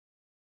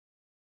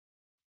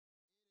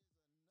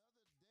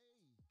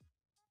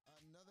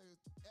another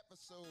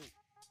episode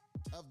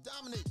of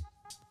Dominate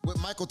with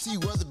Michael T.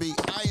 Weatherby.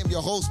 I am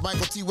your host,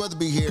 Michael T.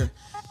 Weatherby here.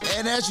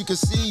 And as you can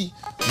see,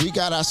 we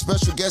got our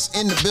special guest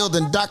in the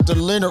building, Dr.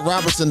 Leonard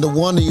Robertson, the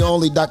one, the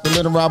only. Dr.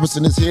 Leonard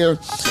Robertson is here.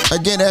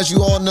 Again, as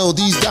you all know,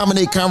 these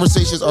Dominate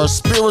conversations are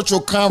spiritual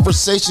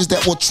conversations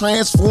that will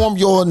transform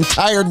your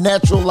entire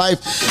natural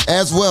life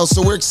as well.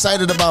 So we're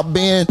excited about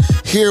being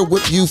here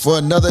with you for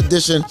another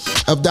edition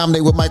of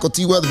Dominate with Michael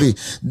T. Weatherby.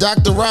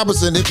 Dr.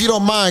 Robertson, if you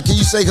don't mind, can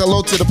you say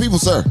hello to the people,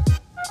 sir?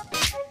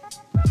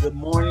 Good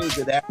morning,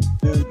 good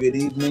afternoon, good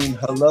evening.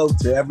 Hello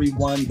to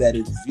everyone that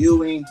is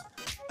viewing.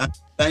 I'm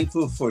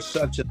thankful for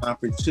such an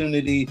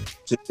opportunity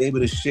to be able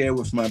to share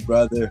with my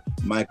brother,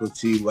 Michael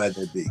T.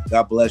 Weatherby.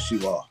 God bless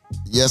you all.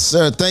 Yes,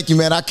 sir. Thank you,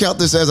 man. I count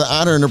this as an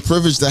honor and a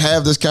privilege to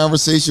have this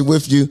conversation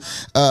with you.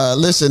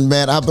 Listen,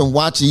 man, I've been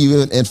watching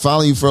you and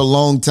following you for a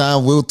long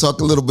time. We'll talk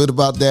a little bit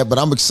about that, but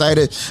I'm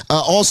excited.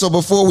 Also,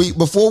 before we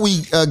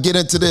get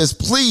into this,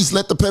 please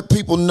let the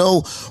people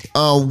know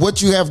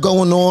what you have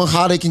going on,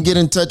 how they can get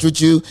in touch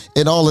with you,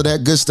 and all of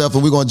that good stuff.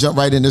 And we're going to jump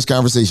right in this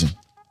conversation.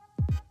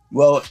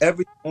 Well,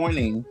 every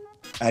morning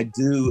I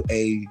do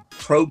a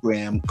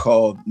program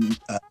called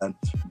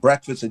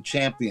Breakfast of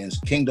Champions,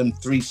 Kingdom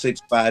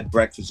 365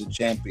 Breakfast of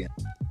Champions.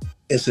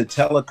 It's a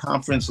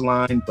teleconference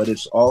line, but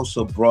it's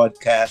also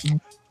broadcast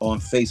on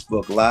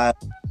Facebook Live.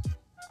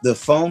 The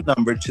phone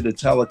number to the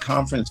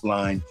teleconference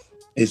line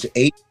is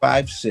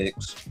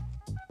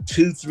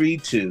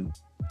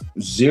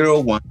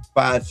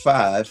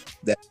 856-232-0155.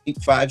 That's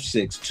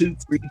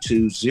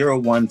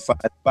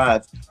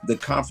 856-232-0155. The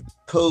conference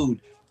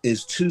code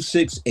is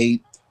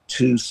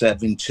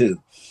 268272.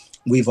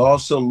 We've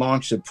also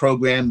launched a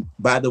program,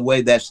 by the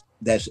way, that's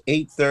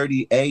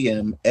 8:30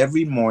 a.m.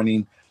 every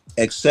morning,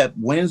 except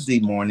Wednesday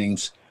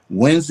mornings.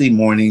 Wednesday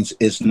mornings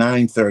is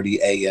 9:30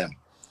 a.m.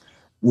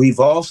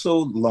 We've also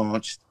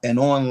launched an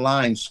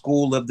online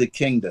School of the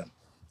Kingdom.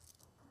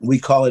 We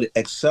call it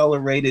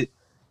Accelerated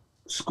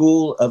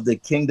School of the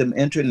Kingdom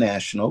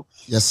International.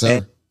 Yes, sir.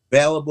 And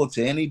available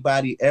to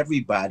anybody,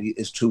 everybody.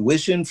 Is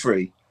tuition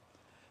free.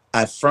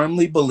 I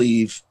firmly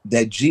believe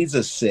that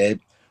Jesus said,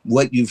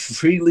 what you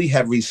freely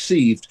have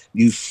received,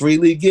 you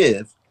freely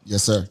give.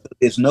 Yes, sir.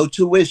 There's no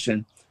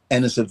tuition,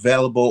 and it's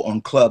available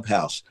on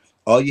Clubhouse.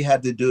 All you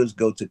have to do is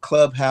go to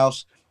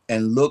Clubhouse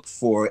and look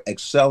for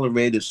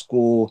Accelerated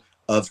School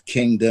of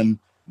Kingdom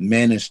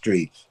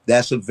Ministry.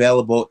 That's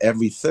available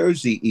every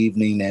Thursday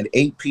evening at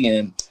 8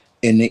 p.m.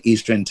 in the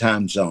Eastern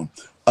Time Zone.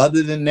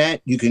 Other than that,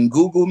 you can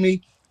Google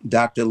me,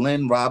 Dr.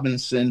 Len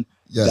Robinson.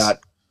 Yes.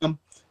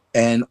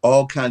 And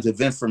all kinds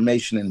of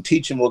information and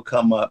teaching will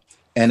come up.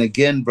 And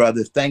again,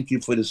 brother, thank you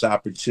for this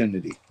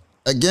opportunity.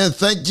 Again,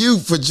 thank you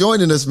for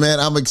joining us, man.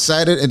 I'm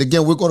excited. And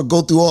again, we're going to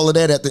go through all of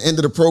that at the end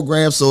of the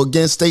program. So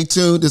again, stay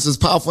tuned. This is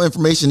powerful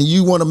information. And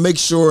you want to make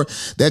sure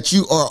that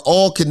you are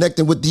all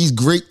connecting with these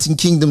great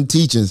kingdom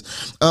teachings.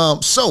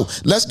 So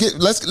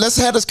let's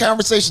have this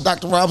conversation,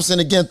 Dr. Robinson.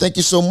 Again, thank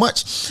you so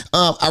much.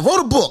 I wrote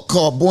a book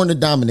called Born to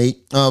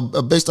Dominate,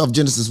 based off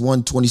Genesis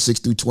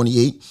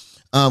 1:26-28.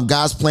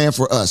 God's plan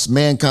for us,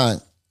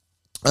 mankind,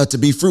 to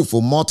be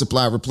fruitful,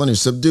 multiply, replenish,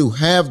 subdue,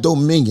 have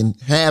dominion,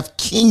 have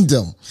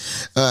kingdom,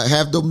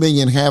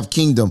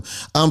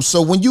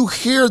 So when you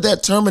hear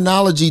that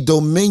terminology,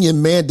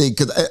 dominion, mandate,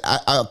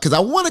 because I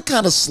want to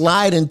kind of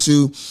slide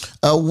into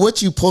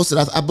what you posted.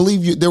 I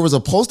believe there was a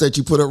post that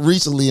you put up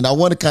recently, and I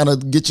want to kind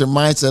of get your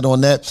mindset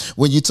on that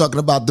when you're talking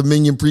about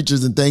dominion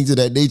preachers and things of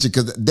that nature,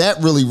 because that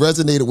really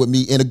resonated with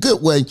me in a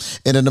good way,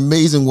 in an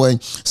amazing way.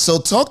 So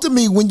talk to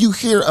me when you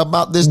hear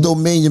about this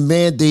dominion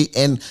mandate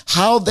and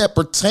how that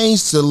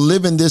pertains to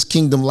living this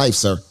kingdom life,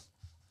 sir.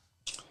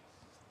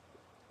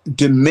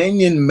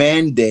 Dominion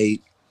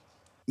mandate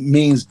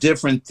means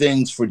different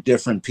things for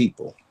different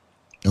people.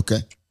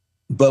 Okay.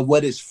 But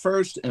what is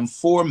first and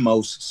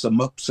foremost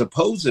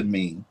supposed to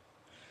mean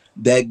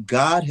that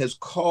God has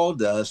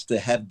called us to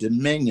have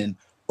dominion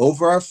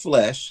over our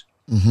flesh,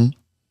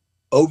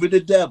 over the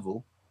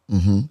devil,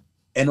 and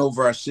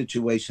over our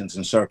situations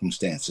and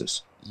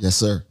circumstances. Yes,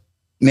 sir.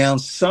 Now,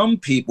 some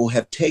people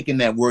have taken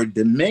that word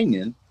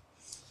dominion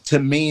to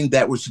mean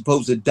that we're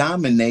supposed to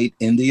dominate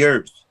in the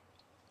earth.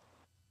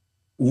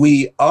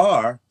 We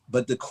are,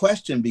 but the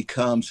question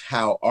becomes,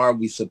 how are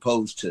we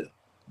supposed to?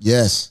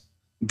 Yes.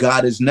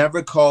 God has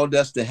never called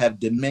us to have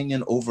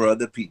dominion over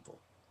other people.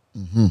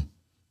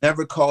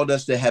 Never called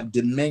us to have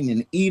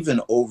dominion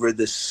even over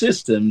the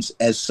systems,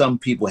 as some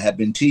people have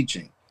been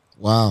teaching.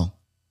 Wow.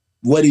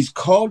 What he's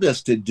called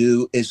us to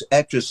do is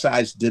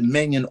exercise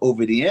dominion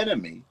over the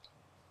enemy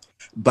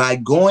by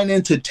going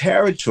into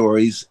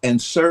territories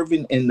and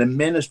serving in the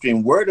ministry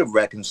and word of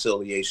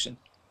reconciliation,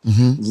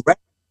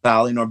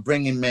 reconciling or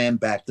bringing man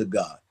back to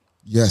God.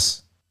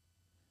 Yes.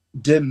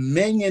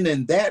 Dominion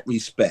in that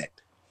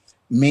respect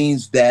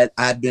means that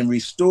I've been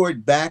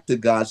restored back to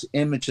God's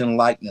image and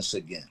likeness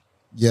again.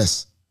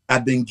 Yes.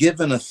 I've been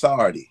given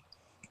authority.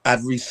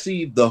 I've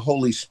received the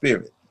Holy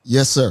Spirit.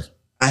 Yes, sir.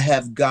 I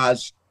have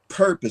God's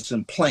purpose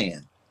and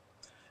plan.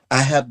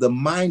 I have the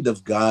mind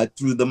of God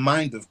through the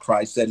mind of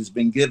Christ that has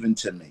been given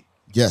to me.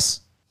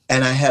 Yes.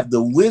 And I have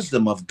the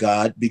wisdom of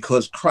God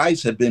because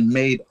Christ had been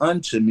made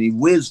unto me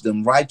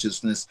wisdom,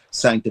 righteousness,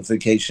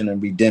 sanctification,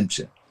 and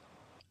redemption.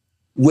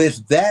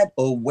 With that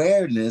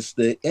awareness,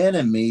 the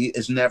enemy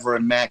is never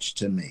a match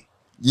to me.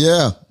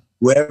 Yeah.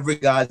 Wherever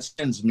God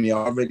sends me, I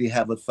already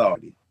have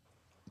authority.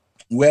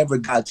 Wherever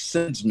God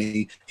sends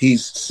me,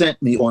 he's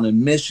sent me on a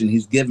mission.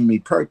 He's given me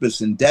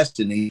purpose and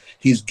destiny.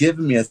 He's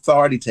given me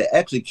authority to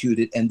execute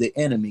it, and the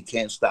enemy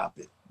can't stop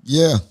it.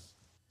 Yeah.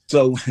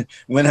 So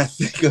when I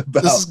think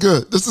about this is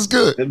good. This is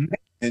good.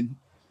 Dominion,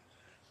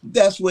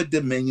 that's what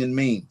dominion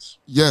means.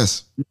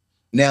 Yes.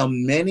 Now,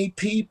 many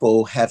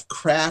people have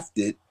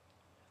crafted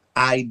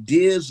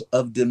ideas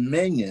of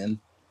dominion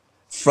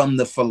from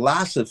the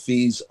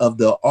philosophies of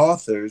the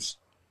authors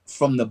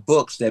from the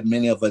books that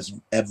many of us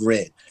have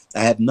read.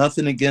 I have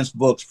nothing against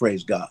books,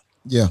 praise God.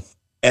 Yeah.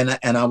 And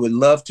I would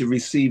love to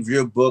receive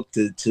your book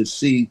to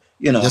see,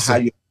 yes, how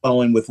you're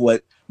flowing with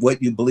what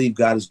you believe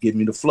God has given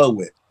you to flow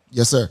with.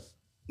 Yes, sir.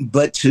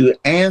 But to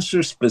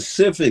answer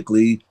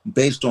specifically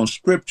based on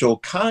scriptural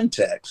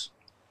context,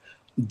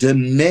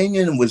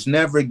 dominion was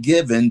never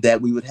given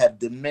that we would have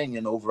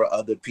dominion over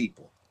other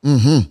people.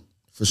 Mm-hmm.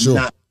 For sure.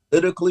 Not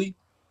politically,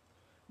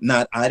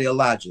 not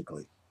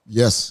ideologically.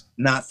 Yes.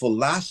 Not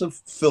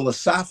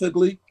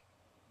philosophically,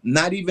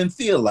 not even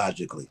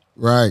theologically.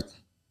 Right.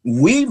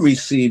 We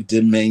receive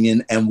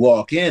dominion and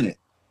walk in it.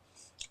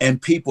 And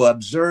people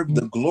observe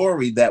the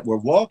glory that we're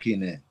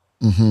walking in.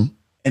 Mm-hmm.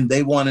 And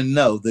they want to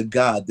know the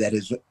God that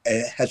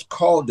has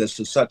called us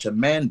to such a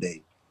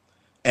mandate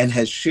and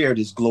has shared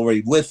his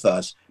glory with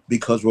us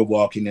because we're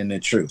walking in the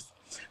truth.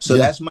 So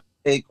that's my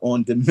take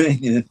on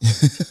dominion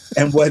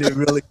and what it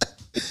really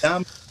is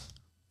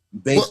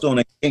based on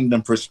a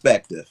kingdom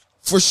perspective.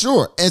 For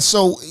sure. And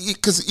so,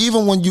 because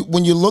even when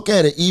you look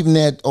at it, even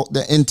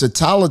in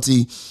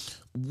totality,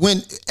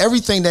 when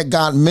everything that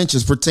God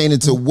mentions pertaining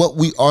to what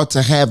we are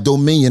to have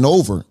dominion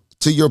over,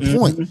 to your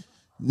point,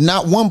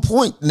 not one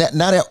point,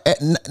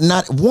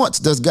 not once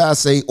does God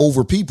say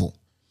over people.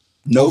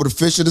 Nope. Over the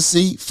fish of the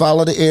sea,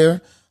 fowl of the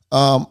air,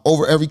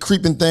 over every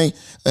creeping thing,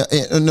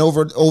 and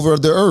over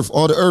the earth,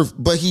 all the earth.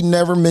 But he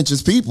never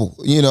mentions people,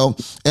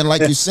 And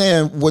like you're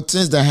saying, what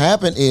tends to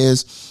happen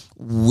is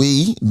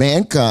we,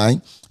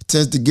 mankind,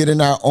 tends to get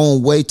in our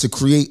own way to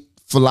create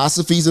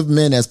philosophies of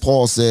men, as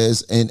Paul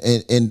says,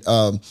 and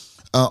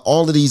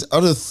all of these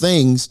other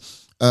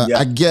things,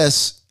 I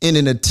guess, in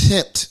an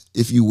attempt,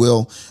 if you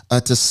will,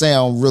 to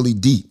sound really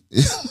deep.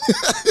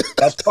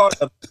 That's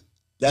part of it.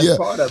 That's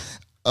part of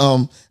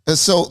it. And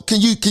so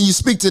can you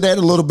speak to that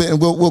a little bit, and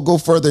we'll go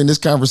further in this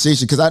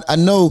conversation? Because I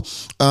know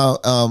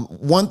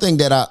one thing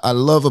that I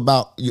love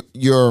about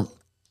your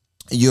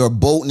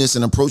boldness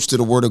and approach to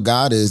the word of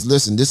God is,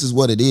 listen, this is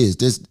what it is.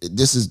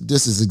 This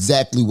is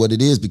exactly what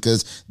it is,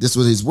 because this is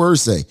what his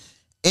words say.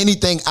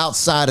 Anything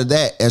outside of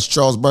that, as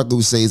Charles Barkley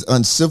would say, is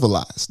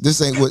uncivilized.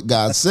 This ain't what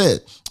God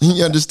said.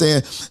 You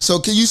understand? So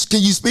can you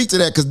speak to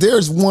that? Because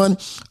there's one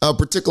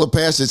particular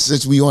passage,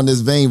 since we on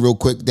this vein real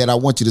quick, that I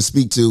want you to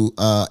speak to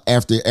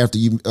after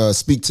you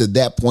speak to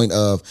that point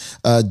of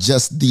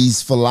just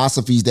these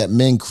philosophies that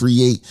men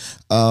create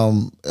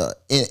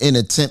in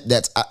attempt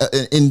that's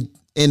in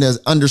an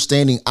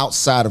understanding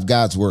outside of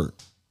God's word.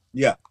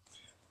 Yeah.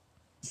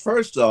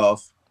 First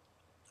off,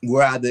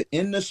 we're either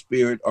in the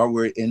spirit or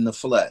we're in the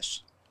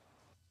flesh.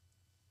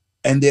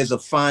 And there's a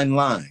fine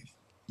line.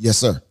 Yes,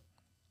 sir.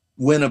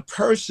 When a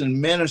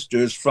person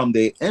ministers from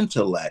their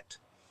intellect,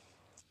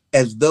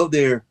 as though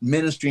they're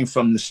ministering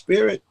from the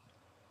spirit,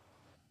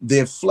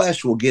 their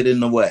flesh will get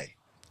in the way.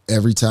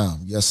 Every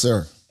time. Yes,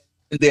 sir.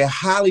 They're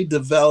highly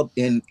developed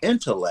in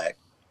intellect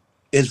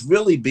is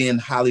really being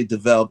highly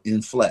developed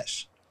in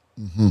flesh.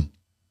 Mm-hmm.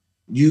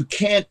 You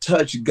can't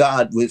touch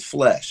God with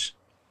flesh.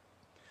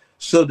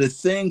 So the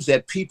things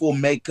that people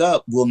make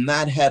up will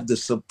not have the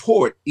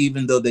support,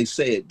 even though they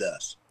say it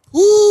does.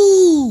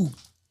 Woo!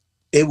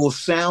 It will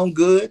sound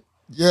good.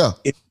 Yeah.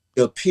 It's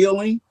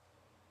appealing.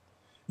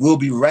 We'll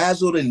be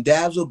razzled and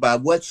dazzled by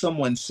what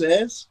someone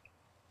says.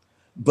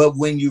 But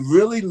when you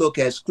really look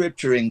at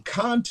scripture in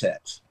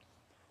context,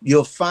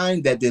 you'll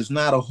find that there's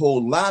not a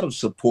whole lot of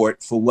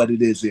support for what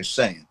it is they're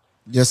saying.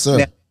 Yes, sir.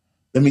 Now,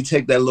 let me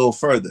take that a little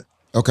further.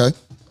 Okay.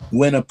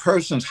 When a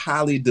person's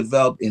highly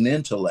developed in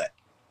intellect,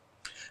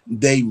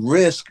 they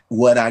risk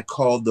what I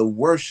call the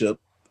worship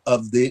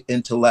of the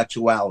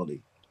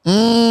intellectuality.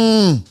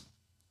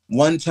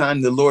 One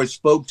time the Lord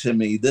spoke to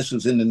me. This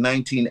was in the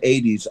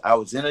 1980s. I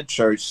was in a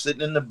church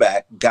sitting in the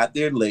back, got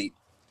there late,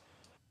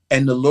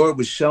 and the Lord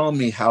was showing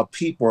me how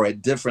people are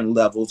at different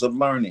levels of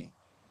learning.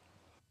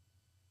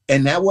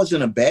 And that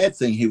wasn't a bad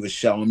thing he was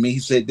showing me. He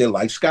said they're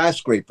like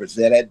skyscrapers.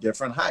 They're at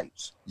different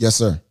heights. Yes,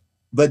 sir.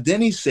 But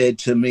then he said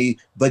to me,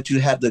 but you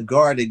have to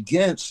guard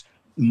against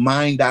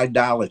mind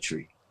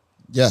idolatry.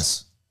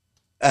 Yes.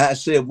 I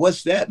said,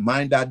 what's that?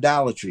 Mind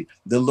idolatry.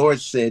 The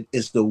Lord said,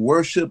 it's the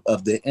worship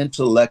of the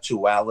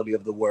intellectuality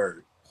of the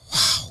word.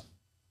 Wow.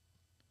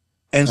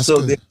 And That's so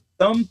good. there's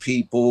some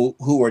people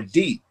who are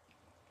deep.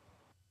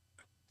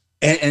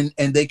 And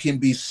they can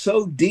be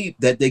so deep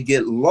that they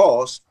get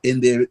lost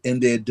in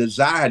their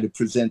desire to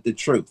present the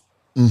truth.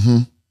 Mm-hmm.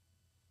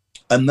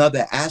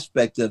 Another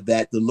aspect of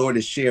that the Lord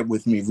has shared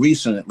with me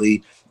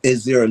recently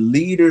is there are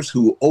leaders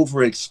who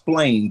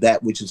over-explain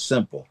that which is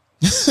simple.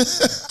 You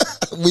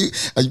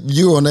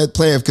on that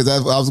plan, because I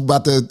was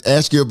about to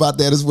ask you about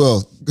that as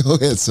well. Go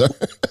ahead, sir.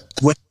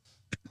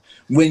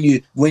 When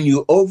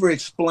you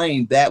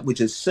over-explain that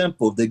which is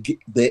simple,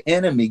 the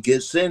enemy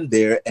gets in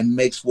there and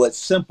makes what's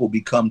simple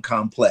become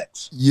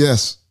complex.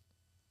 Yes.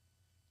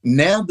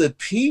 Now the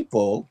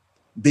people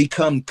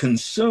become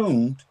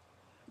consumed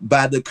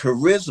by the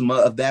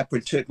charisma of that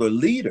particular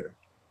leader.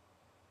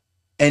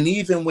 And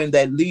even when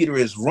that leader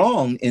is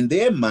wrong in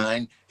their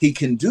mind, he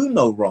can do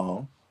no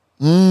wrong.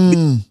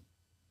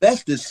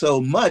 Invested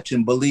so much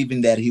in believing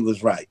that he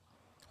was right.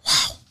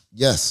 Wow.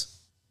 Yes.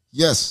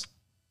 Yes.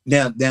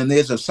 Now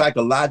there's a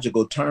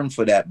psychological term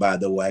for that, by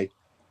the way.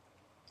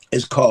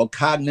 It's called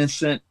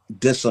cognizant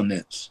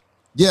dissonance.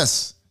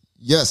 Yes.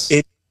 Yes.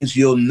 It means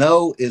you'll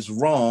know is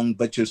wrong,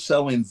 but you're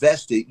so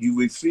invested, you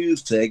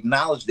refuse to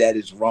acknowledge that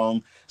it's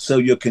wrong. So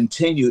you'll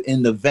continue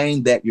in the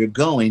vein that you're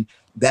going.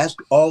 That's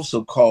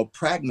also called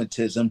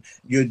pragmatism.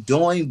 You're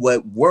doing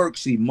what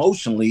works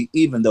emotionally,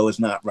 even though it's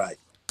not right.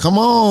 Come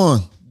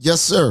on.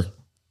 Yes, sir.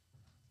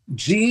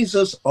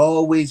 Jesus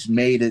always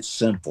made it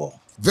simple.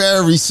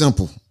 Very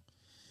simple.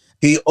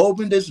 He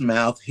opened his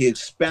mouth, he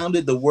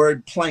expounded the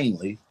word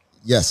plainly.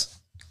 Yes.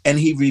 And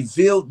he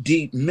revealed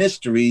deep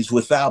mysteries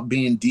without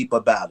being deep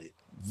about it.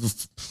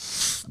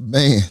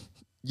 Man.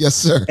 Yes,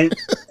 sir. And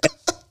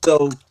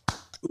so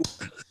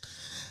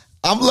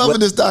I'm loving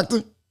this,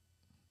 doctor.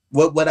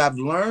 What I've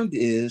learned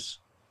is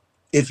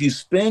if you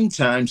spend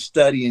time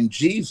studying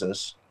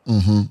Jesus,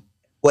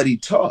 what he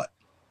taught,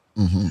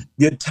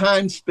 your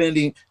time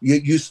spending,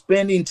 you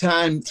spending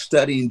time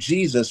studying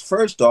Jesus,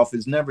 first off,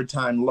 is never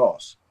time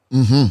lost.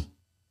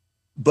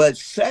 But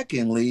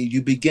secondly,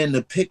 you begin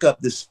to pick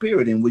up the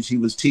spirit in which he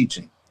was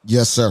teaching.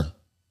 Yes, sir.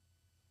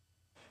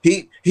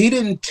 He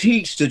didn't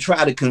teach to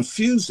try to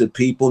confuse the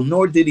people,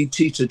 nor did he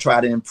teach to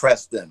try to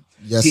impress them.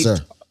 Yes, he sir.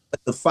 taught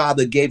what the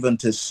Father gave him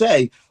to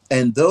say,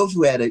 and those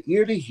who had an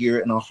ear to hear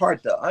and a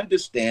heart to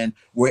understand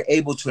were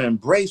able to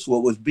embrace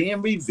what was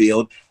being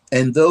revealed.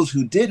 And those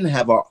who didn't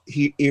have an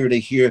ear to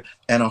hear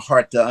and a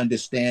heart to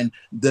understand,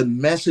 the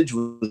message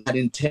was not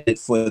intended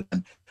for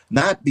them.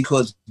 Not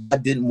because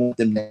God didn't want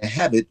them to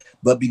have it,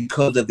 but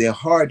because of their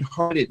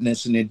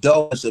hard-heartedness and their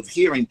dullness of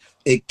hearing,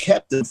 it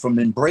kept them from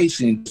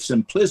embracing the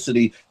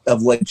simplicity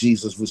of what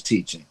Jesus was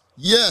teaching.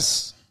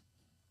 Yes.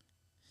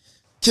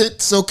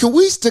 So can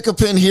we stick a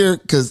pin here?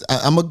 Because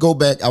I'm going to go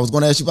back. I was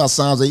going to ask you about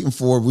Psalms 8 and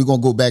 4. We're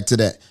going to go back to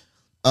that.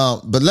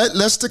 But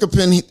let's stick a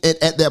pin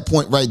at that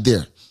point right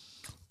there.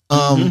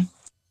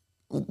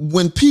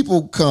 When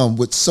people come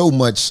with so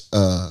much,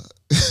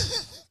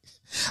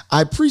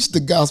 I preach the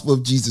gospel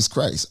of Jesus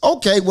Christ.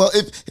 Okay, well,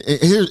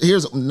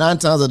 here's 9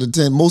 times out of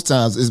 10, most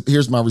times,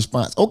 here's my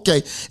response. Okay,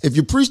 if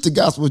you preach the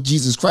gospel of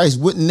Jesus Christ,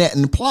 wouldn't that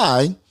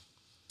imply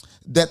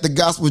that the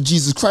gospel of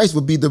Jesus Christ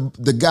would be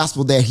the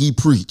gospel that he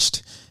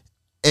preached?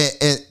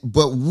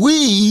 But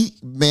we,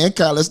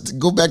 mankind, let's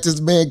go back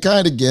to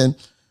mankind again,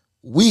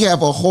 we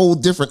have a whole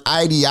different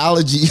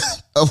ideology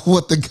of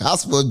what the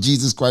gospel of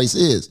Jesus Christ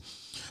is.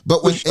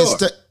 But when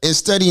in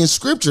studying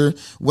scripture,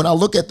 when I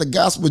look at the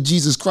gospel of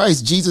Jesus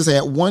Christ, Jesus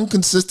had one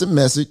consistent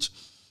message.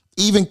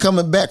 Even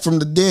coming back from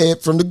the dead,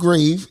 from the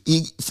grave,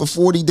 for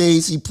 40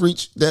 days, he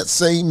preached that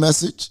same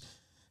message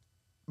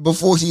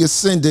before he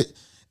ascended.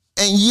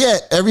 And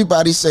yet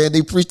everybody said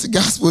they preached the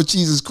gospel of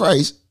Jesus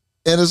Christ.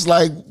 And it's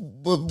like,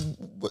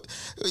 but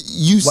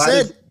you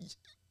said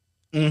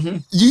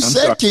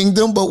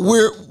kingdom, but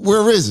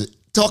where is it?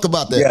 Talk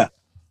about that. Yeah.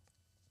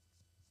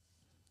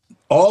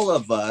 All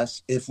of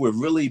us, if we're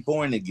really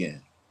born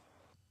again,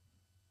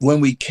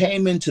 when we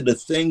came into the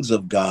things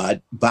of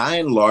God, by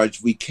and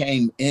large, we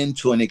came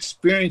into an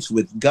experience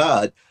with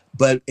God,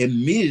 but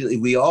immediately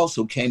we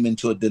also came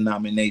into a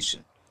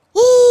denomination.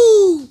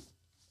 Woo!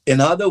 In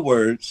other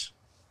words,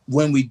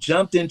 when we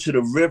jumped into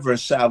the river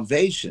of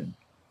salvation,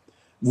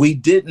 we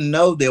didn't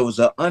know there was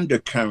an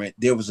undercurrent.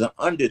 There was an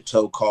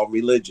undertow called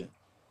religion.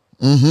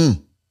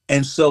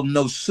 And so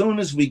no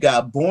sooner as we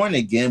got born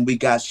again, we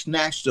got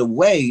snatched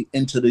away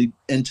into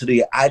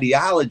the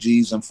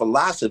ideologies and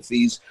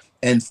philosophies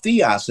and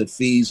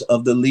theosophies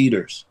of the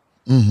leaders.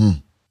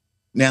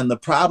 Now, the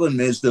problem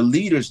is the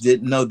leaders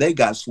didn't know they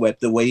got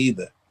swept away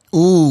either.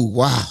 Ooh,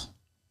 wow.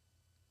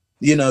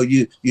 You know,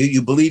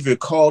 you believe you're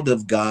called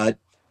of God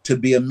to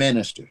be a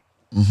minister.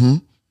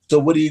 So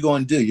what are you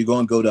going to do? You're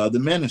going to go to other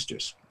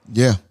ministers.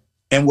 Yeah.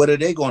 And what are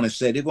they going to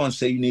say? They're going to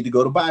say you need to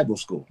go to Bible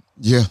school.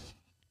 Yeah.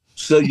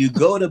 So you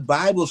go to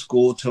Bible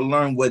school to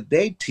learn what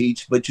they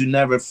teach, but you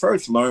never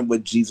first learn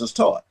what Jesus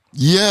taught.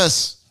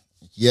 Yes.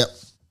 Yep.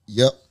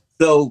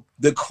 So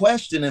the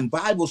question in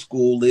Bible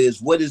school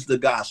is, what is the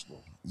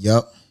gospel?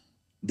 Yep.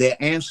 Their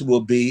answer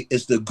will be,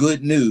 it's the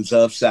good news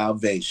of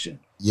salvation.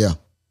 Yeah.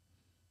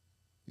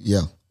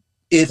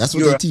 That's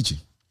what they're teaching.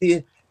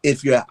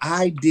 If your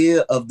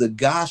idea of the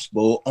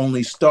gospel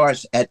only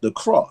starts at the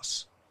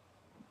cross,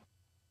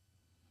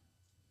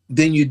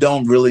 then you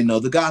don't really know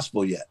the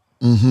gospel yet.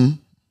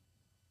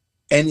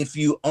 And if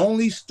you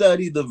only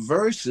study the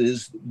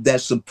verses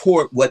that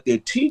support what they're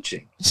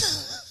teaching,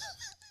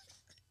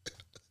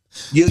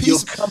 you'll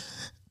come.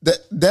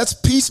 That's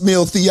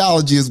piecemeal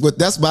theology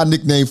that's my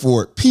nickname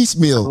for it.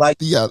 Piecemeal. Like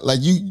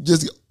you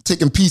just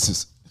taking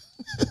pieces.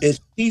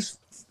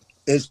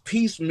 It's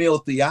piecemeal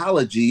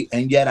theology,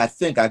 and yet I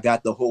think I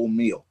got the whole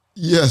meal.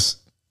 Yes.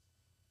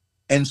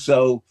 And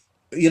so,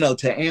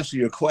 to answer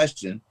your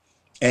question,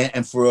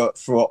 and for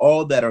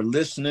all that are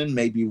listening,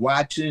 maybe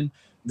watching,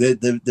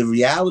 the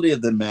reality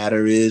of the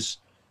matter is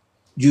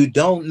you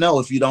don't know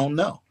if you don't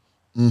know.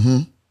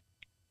 Mm-hmm.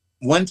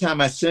 One time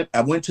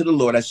I went to the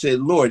Lord. I said,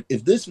 Lord,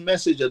 if this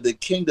message of the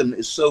kingdom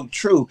is so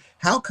true,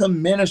 how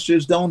come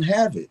ministers don't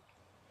have it?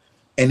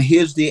 And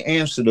here's the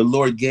answer the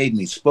Lord gave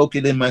me, spoke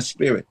it in my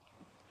spirit.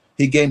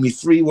 He gave me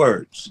 3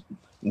 words: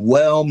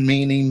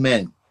 well-meaning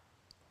men.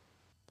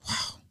 Wow.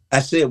 I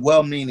said,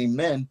 well-meaning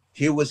men.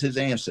 Here was his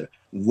answer.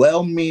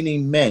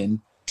 Well-meaning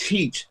men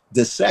teach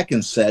the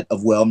second set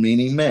of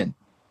well-meaning men.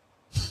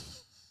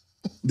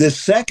 The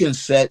second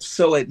set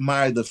so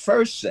admire the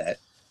first set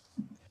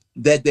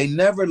that they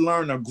never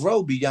learn or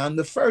grow beyond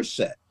the first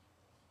set.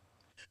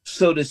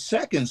 So the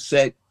second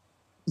set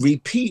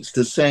repeats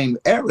the same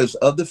errors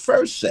of the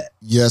first set.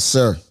 Yes,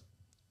 sir.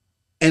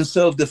 And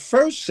so if the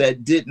first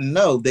set didn't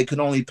know, they could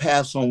only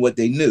pass on what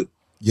they knew.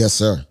 Yes,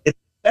 sir. If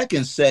the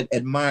second set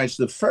admires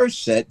the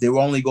first set, they're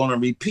only going to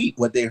repeat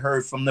what they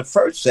heard from the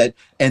first set,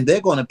 and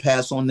they're going to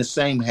pass on the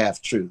same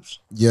half-truths.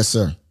 Yes,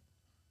 sir.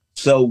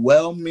 So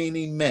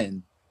well-meaning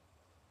men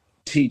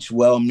teach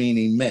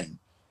well-meaning men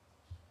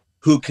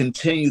who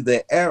continue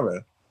the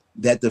error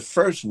that the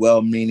first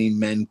well-meaning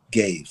men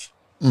gave.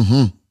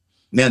 Mm-hmm.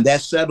 Now,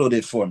 that settled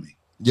it for me.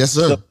 Yes,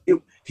 sir.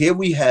 So here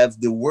we have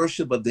the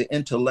worship of the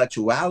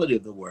intellectuality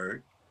of the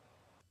word.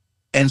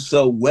 And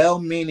so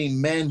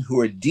well-meaning men who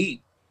are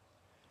deep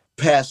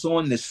pass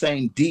on the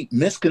same deep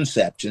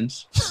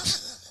misconceptions.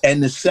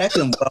 And the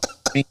second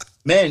well-meaning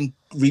men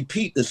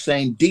repeat the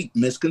same deep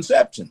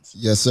misconceptions.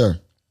 Yes, sir.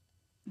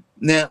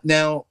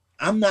 Now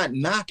I'm not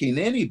knocking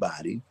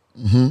anybody.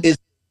 Mm-hmm. It's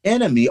the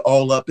enemy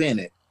all up in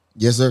it.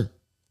 Yes, sir.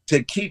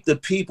 To keep the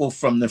people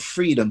from the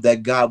freedom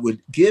that God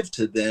would give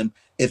to them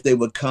if they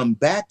would come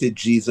back to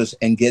Jesus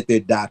and get their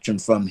doctrine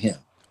from him.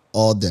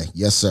 All day.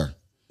 Yes, sir.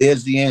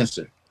 There's the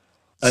answer.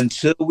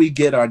 Until we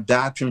get our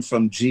doctrine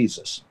from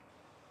Jesus,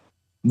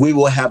 we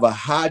will have a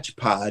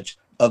hodgepodge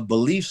of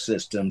belief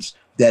systems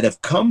that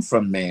have come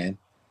from man,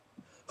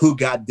 who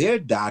got their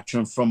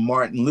doctrine from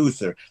Martin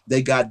Luther.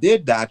 They got their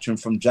doctrine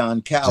from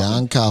John Calvin.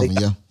 John Calvin,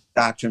 yeah.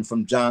 Doctrine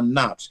from John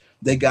Knox.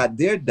 They got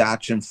their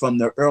doctrine from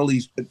the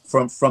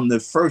from the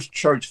first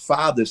church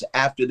fathers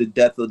after the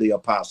death of the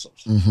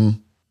apostles. Mm-hmm.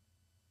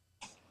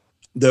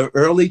 The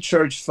early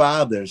church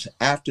fathers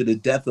after the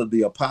death of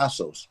the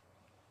apostles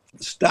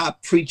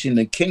stopped preaching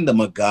the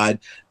kingdom of God,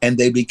 and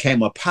they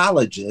became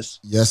apologists.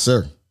 Yes,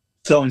 sir.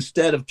 So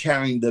instead of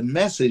carrying the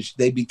message,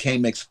 they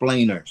became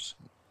explainers.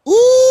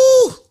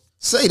 Ooh,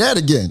 say that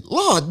again.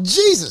 Lord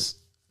Jesus.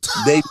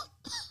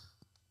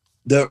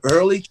 The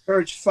early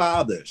church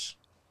fathers,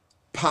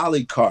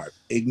 Polycarp,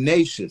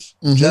 Ignatius,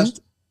 Mm-hmm.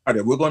 Justin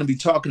Martyr. We're going to be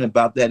talking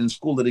about that in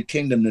School of the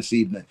Kingdom this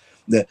evening.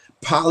 The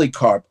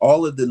Polycarp,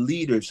 all of the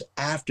leaders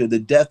after the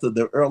death of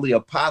the early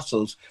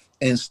apostles,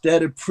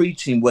 instead of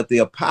preaching what the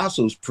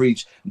apostles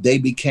preached, they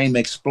became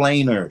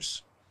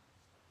explainers,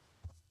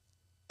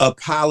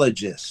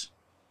 apologists.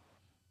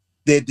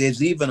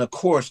 There's even a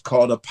course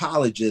called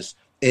apologists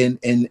in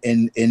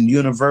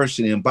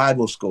university and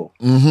Bible school.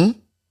 Mm-hmm.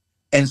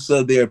 And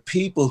so there are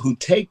people who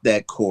take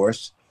that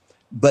course,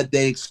 but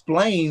they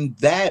explain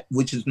that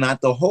which is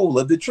not the whole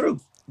of the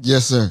truth.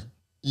 Yes, sir.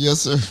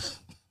 Yes, sir.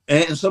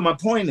 And so my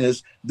point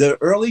is, the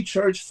early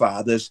church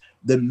fathers,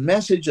 the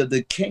message of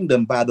the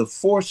kingdom by the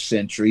 4th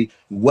century,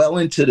 well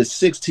into the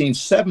 16th,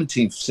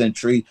 17th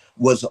century,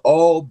 was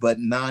all but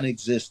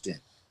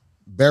non-existent.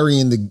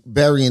 Burying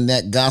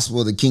that gospel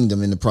of the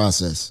kingdom in the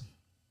process.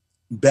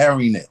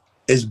 Burying it.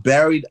 It's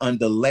buried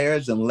under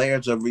layers and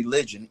layers of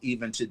religion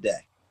even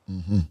today.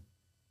 Mm-hmm.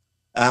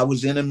 I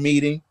was in a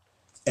meeting,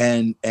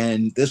 and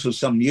this was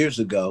some years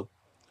ago,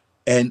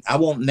 and I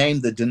won't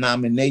name the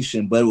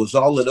denomination, but it was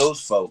all of those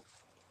folk.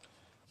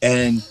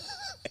 And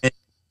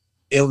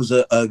it was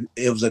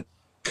a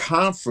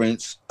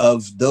conference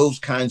of those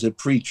kinds of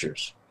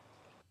preachers.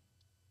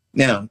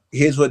 Now,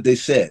 here's what they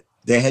said.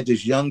 They had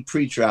this young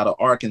preacher out of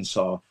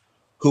Arkansas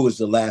who was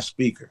the last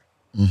speaker.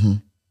 Mm-hmm.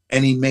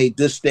 And he made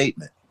this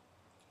statement.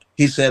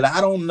 He said,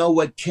 I don't know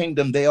what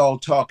kingdom they all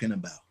talking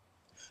about.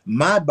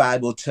 My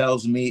Bible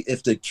tells me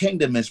if the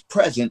kingdom is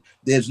present,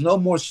 there's no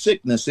more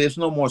sickness, there's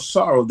no more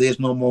sorrow, there's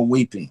no more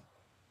weeping.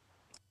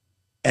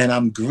 And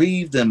I'm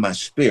grieved in my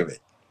spirit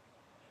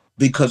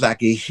because I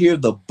can hear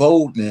the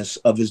boldness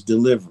of his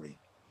delivery.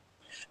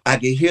 I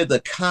can hear the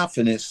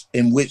confidence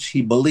in which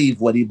he believed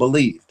what he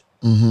believed.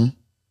 Mm-hmm.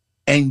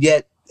 And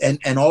yet,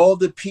 and all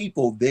the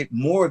people,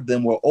 more of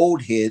them were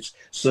old heads,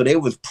 so they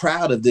was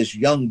proud of this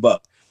young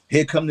buck.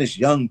 Here come this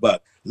young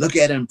buck. Look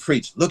at him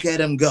preach. Look at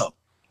him go.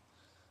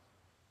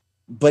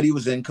 But he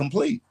was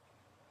incomplete.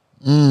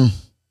 Mm.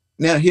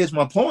 Now, here's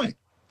my point.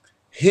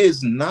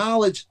 his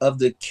knowledge of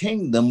the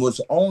kingdom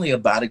was only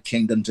about a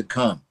kingdom to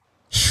come.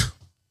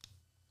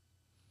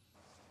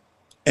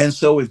 And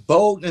so with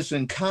boldness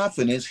and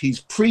confidence,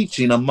 he's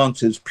preaching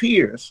amongst his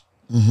peers,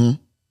 and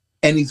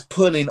he's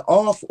putting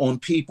off on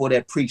people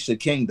that preach the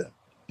kingdom.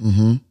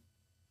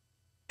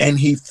 And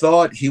he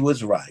thought he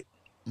was right.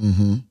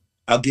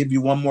 I'll give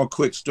you one more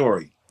quick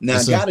story. Now,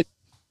 Yes, I got to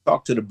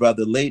talk to the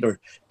brother later,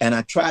 and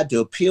I tried to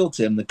appeal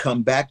to him to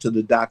come back to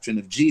the doctrine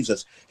of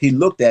Jesus. He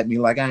looked at me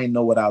like I didn't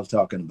know what I was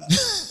talking about.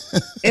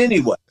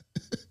 Anyway,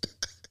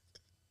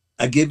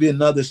 I give you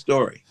another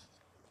story.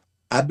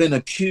 I've been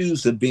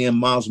accused of being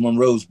Miles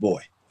Monroe's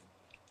boy.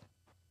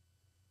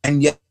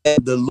 And yet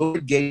the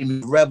Lord gave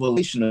me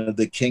revelation of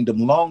the kingdom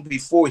long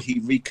before he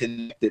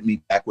reconnected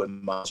me back with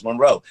Miles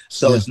Monroe.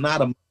 So it's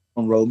not a Miles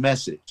Monroe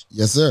message.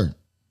 Yes, sir.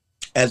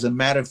 As a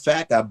matter of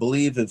fact, I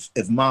believe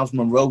if Miles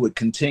Monroe would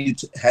continued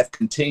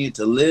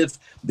to live,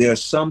 there are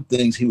some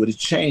things he would have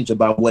changed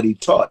about what he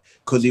taught,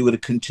 because he would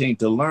have continued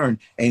to learn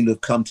and he would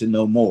have come to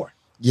know more.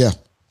 Yeah.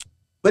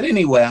 But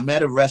anyway, I'm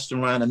at a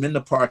restaurant. I'm in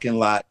the parking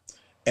lot.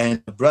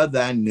 And the brother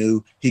I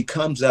knew, he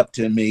comes up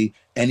to me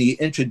and he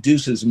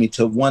introduces me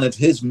to one of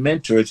his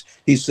mentors.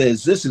 He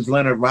says, "This is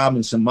Leonard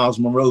Robinson, Miles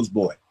Monroe's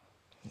boy."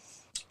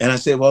 And I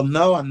said, "Well,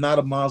 no, I'm not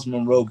a Miles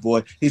Monroe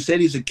boy." He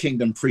said he's a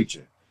kingdom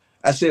preacher.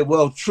 I said,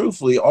 "Well,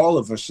 truthfully, all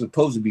of us are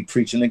supposed to be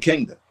preaching the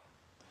kingdom."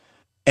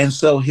 And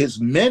so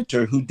his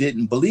mentor, who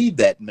didn't believe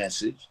that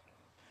message,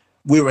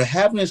 we were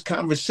having this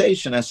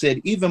conversation. I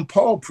said, "Even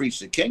Paul preached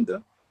the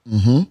kingdom."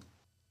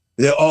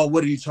 They're all,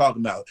 "What are you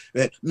talking about?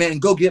 Man,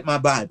 go get my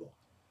Bible."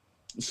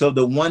 So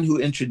the one who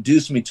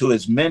introduced me to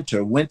his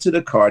mentor went to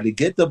the car to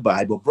get the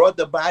Bible, brought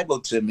the Bible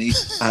to me.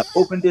 I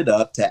opened it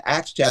up to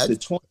Acts chapter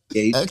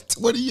 28, Acts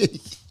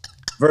 28.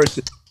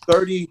 verses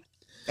 30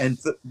 and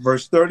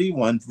verse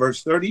 31,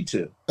 verse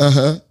 32.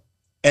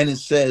 And it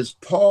says,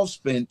 Paul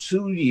spent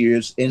 2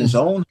 years in his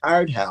own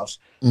hired house,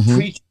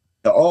 preaching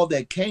to all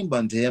that came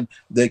unto him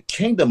the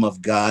kingdom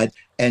of God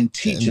and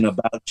teaching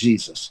about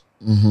Jesus.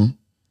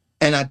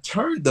 And I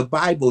turned the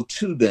Bible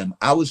to them.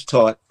 I was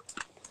taught,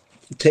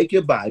 take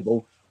your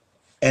Bible,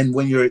 and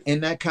when you're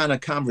in that kind of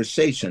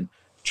conversation,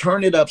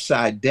 turn it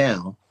upside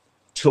down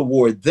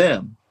toward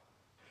them,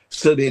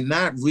 so they're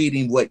not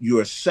reading what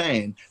you're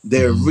saying,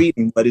 they're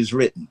reading what is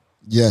written.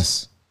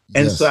 Yes.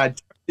 And so I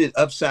turned it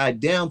upside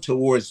down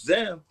towards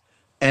them,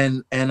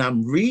 and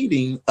I'm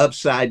reading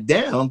upside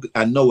down.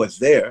 I know it's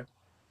there.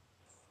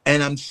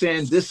 And I'm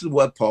saying, this is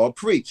what Paul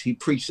preached. He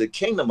preached the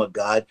kingdom of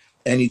God,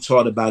 and he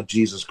taught about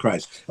Jesus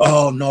Christ.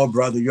 "Oh, no,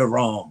 brother, you're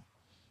wrong."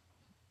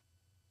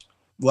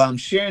 Well, I'm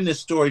sharing this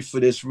story for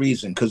this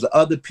reason, because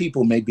other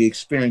people may be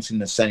experiencing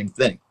the same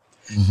thing.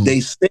 They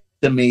said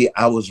to me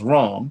I was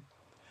wrong,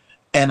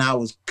 and I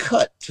was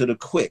cut to the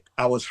quick.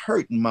 I was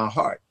hurt in my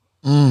heart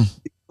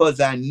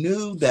because I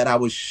knew that I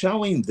was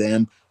showing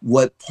them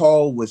what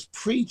Paul was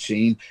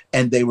preaching,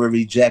 and they were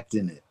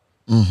rejecting it.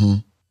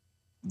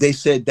 They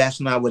said,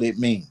 "That's not what it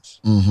means."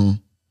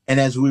 And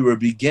as we were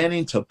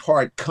beginning to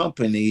part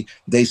company,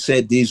 they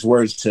said these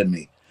words to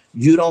me: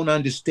 "You don't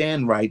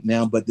understand right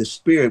now, but the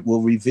Spirit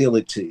will reveal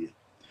it to you."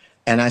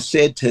 And I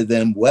said to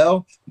them,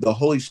 "Well, the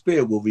Holy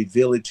Spirit will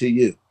reveal it to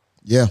you."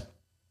 Yeah.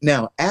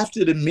 Now,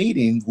 after the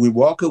meeting, we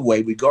walk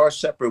away, we go our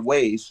separate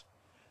ways.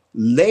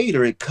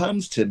 Later, it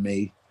comes to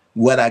me,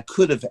 what I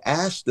could have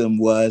asked them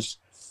was,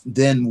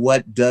 then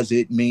what does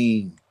it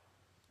mean?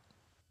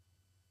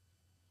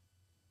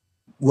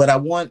 What I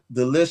want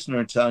the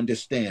listener to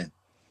understand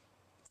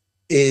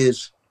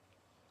is,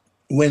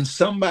 when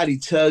somebody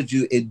tells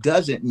you it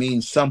doesn't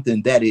mean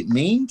something that it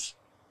means,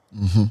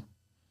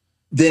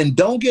 then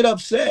don't get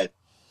upset.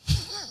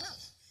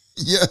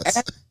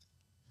 Yes.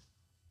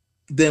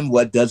 Then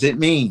what does it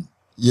mean?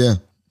 Yeah.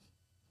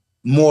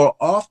 More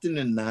often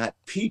than not,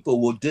 people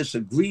will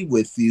disagree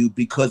with you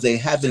because they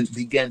haven't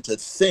begun to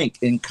think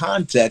in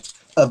context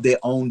of their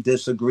own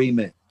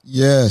disagreement.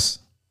 Yes.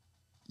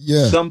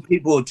 Yeah. Some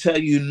people will tell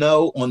you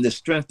no on the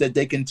strength that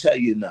they can tell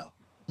you no.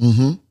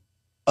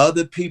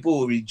 Other people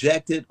will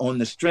reject it on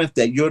the strength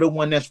that you're the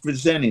one that's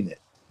presenting it.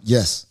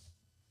 Yes.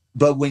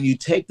 But when you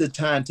take the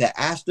time to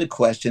ask the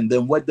question,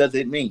 then what does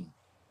it mean?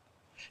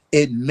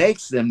 It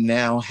makes them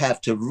now have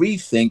to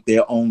rethink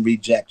their own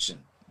rejection.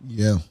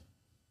 Yeah.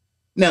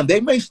 Now, they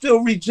may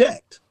still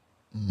reject,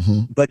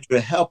 but you're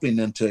helping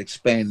them to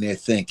expand their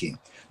thinking.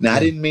 Now, I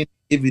didn't mean to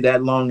give you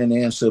that long an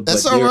answer.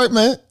 That's all right,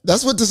 man.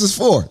 That's what this is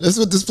for. That's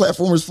what this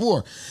platform is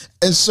for.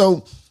 And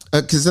so,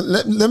 because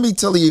let me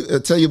tell you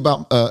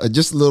about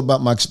just a little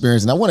about my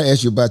experience, and I want to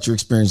ask you about your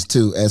experience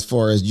too, as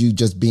far as you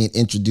just being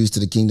introduced to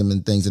the kingdom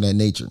and things of that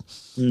nature.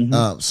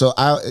 So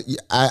I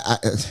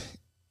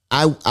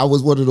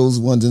was one of those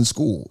ones in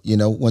school,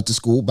 went to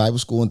school, Bible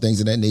school, and things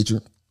of that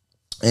nature,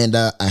 and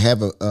I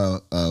have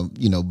a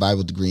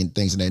Bible degree and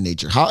things of that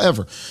nature.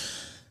 However,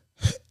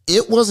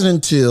 it wasn't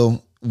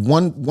until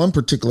one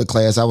particular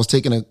class, I was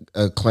taking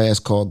a class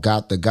called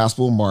the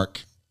Gospel of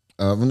Mark.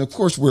 And of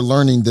course, we're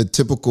learning the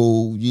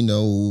typical,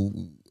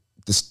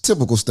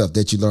 typical stuff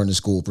that you learn in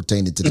school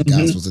pertaining to the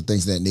Gospels and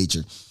things of that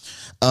nature.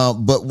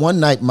 But one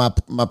night, my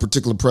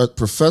particular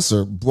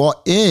professor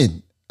brought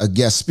in a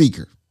guest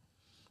speaker.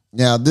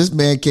 Now, this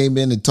man came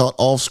in and taught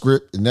off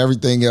script and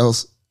everything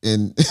else,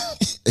 and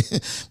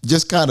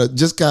just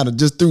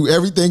threw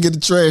everything in the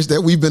trash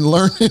that we've been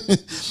learning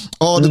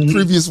all the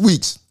previous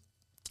weeks.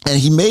 And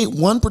he made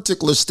one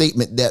particular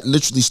statement that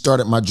literally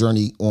started my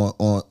journey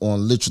on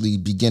literally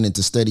beginning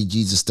to study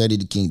Jesus, study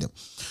the kingdom.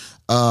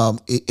 And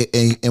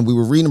we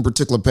were reading a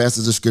particular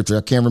passage of scripture.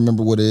 I can't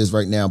remember what it is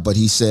right now, but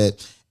he said,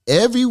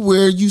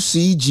 everywhere you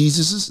see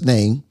Jesus's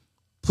name,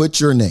 put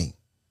your name.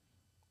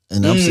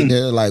 And I'm sitting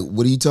there like,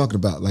 what are you talking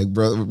about? Like,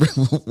 brother,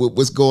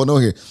 what's going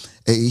on here?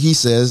 And he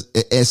says,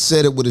 and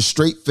said it with a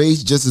straight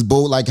face, just as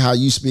bold, like how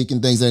you speak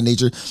and things of that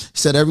nature. He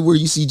said, everywhere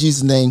you see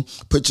Jesus' name,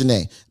 put your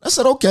name. I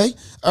said, okay.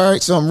 All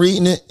right. So I'm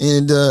reading it.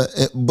 And,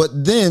 but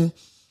then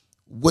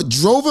what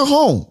drove it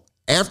home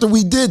after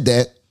we did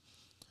that,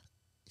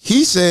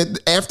 he said,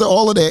 after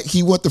all of that,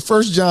 he went to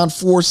 1 John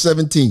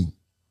 4:17.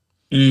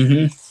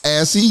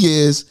 As he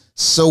is,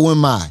 so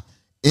am I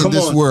in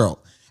this world.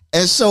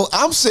 And so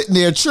I'm sitting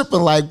there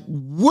tripping like,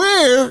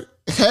 where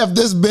have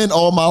this been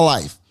all my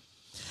life?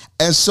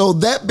 And so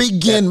that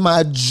began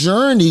my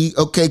journey.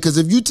 Okay, because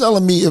if you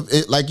telling me, if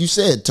it, like you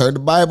said, turn the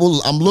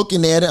Bible, I'm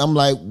looking at it, I'm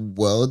like,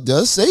 well, it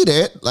does say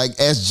that. Like,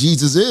 as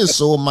Jesus is,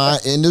 so am I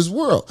in this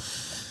world.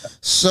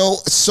 So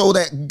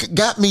that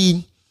got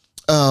me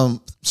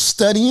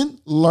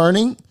studying,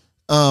 learning,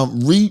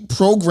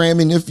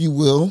 reprogramming, if you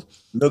will.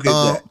 Look at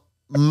that.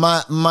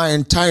 My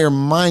entire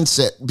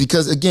mindset,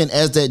 because again,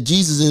 as that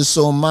Jesus is,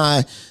 so am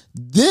I.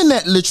 Then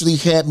that literally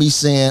had me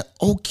saying,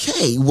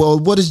 okay, well,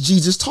 what is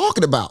Jesus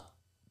talking about?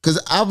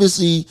 Because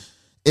obviously,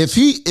 if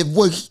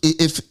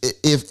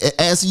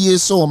as he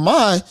is, so am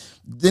I,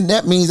 then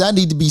that means I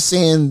need to be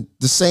saying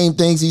the same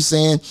things he's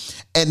saying.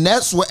 And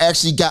that's what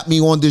actually got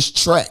me on this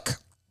track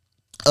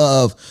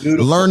of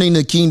learning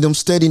the kingdom,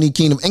 studying the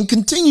kingdom, and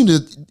continue to,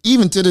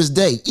 even to this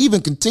day,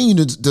 even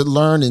continue to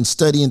learn and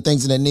study and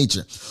things of that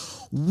nature.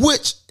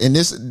 Which, and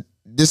this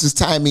is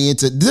tying me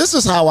into, this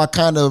is how I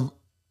kind of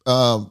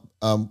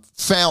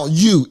found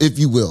you, if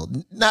you will.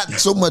 Not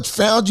so much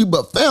found you,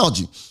 but found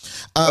you.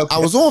 I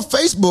was on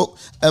Facebook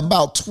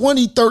about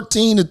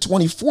 2013 to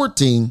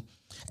 2014,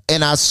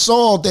 and I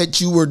saw that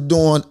you were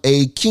doing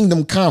a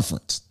kingdom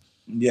conference.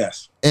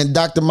 Yes. And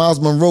Dr. Miles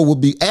Monroe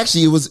would be,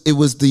 actually, I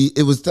think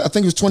it was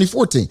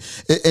 2014.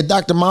 And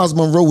Dr. Miles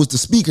Monroe was the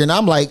speaker. And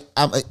I'm like,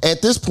 I'm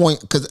at this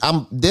point, because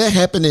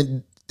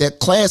that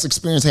class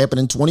experience happened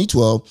in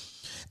 2012.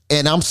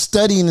 And I'm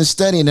studying,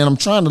 and I'm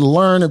trying to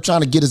learn. I'm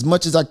trying to get as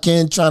much as I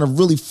can, trying to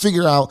really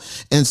figure out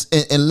and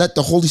let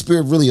the Holy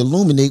Spirit really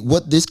illuminate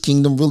what this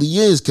kingdom really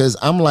is. Because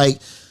I'm like,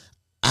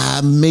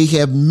 I may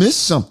have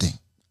missed something.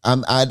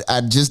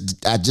 I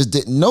just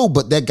didn't know,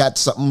 but that got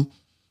something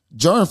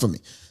jarring for me.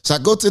 So I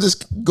go to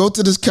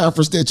this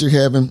conference that you're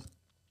having,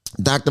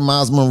 Dr.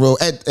 Miles Monroe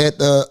at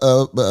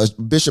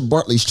Bishop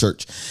Bartley's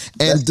church,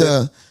 and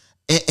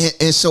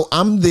so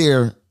I'm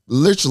there.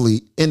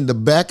 Literally in the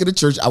back of the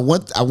church. I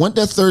went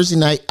that Thursday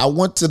night. I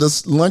went to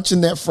the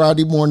luncheon that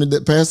Friday morning,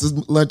 that pastor's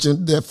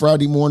luncheon that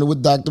Friday morning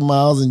with Dr.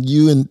 Miles and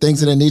you and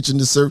things of that nature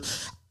to serve.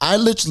 I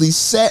literally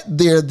sat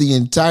there the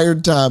entire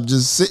time,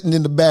 just sitting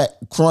in the back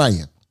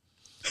crying.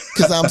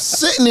 Because I'm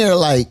sitting there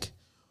like,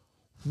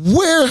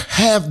 where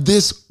have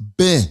this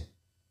been?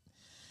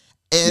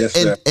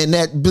 And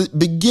that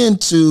began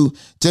to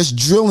just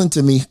drill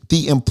into me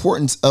the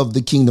importance of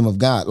the kingdom of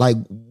God. Like,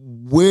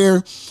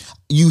 where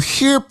you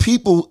hear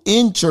people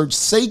in church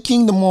say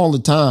kingdom all the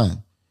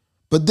time,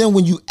 but then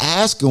when you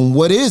ask them,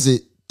 what is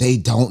it? They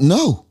don't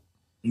know.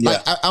 Yeah.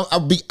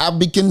 Like I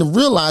begin to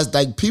realize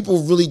like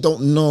people really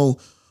don't know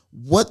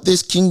what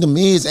this kingdom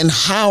is and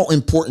how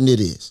important it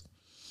is.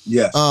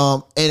 Yes.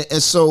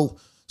 And so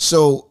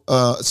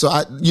I,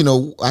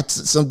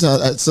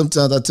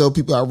 sometimes I tell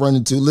people I run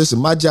into, listen,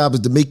 my job is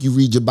to make you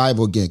read your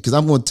Bible again. Cause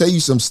I'm going to tell you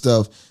some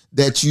stuff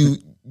that you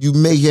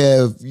may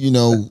have,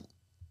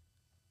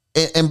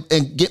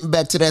 and getting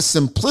back to that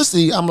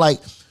simplicity, I'm like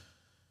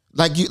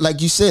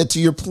you said, to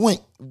your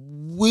point,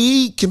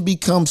 we can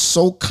become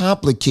so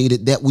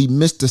complicated that we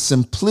miss the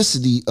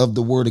simplicity of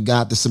the word of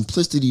God, the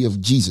simplicity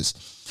of Jesus.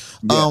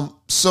 Yeah.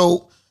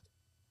 So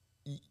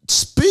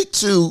speak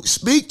to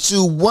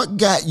what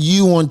got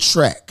you on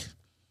track.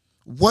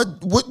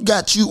 What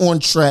got you on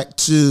track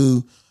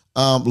to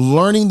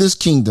learning this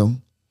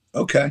kingdom?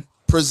 Okay.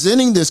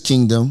 Presenting this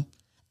kingdom,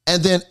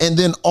 and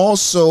then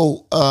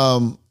also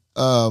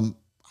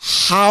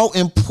how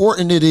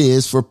important it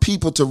is for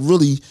people to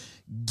really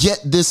get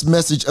this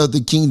message of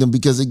the kingdom.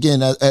 Because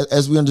again,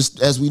 as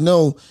we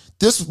know,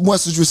 this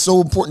message was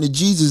so important to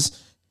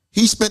Jesus.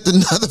 He spent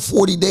another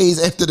 40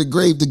 days after the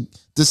grave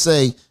to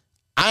say,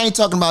 I ain't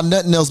talking about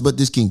nothing else but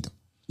this kingdom.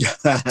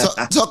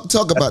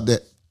 Talk about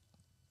that.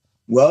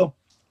 Well,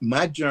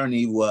 my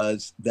journey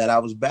was that I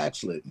was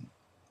backslidden.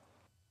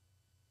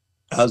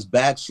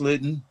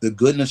 The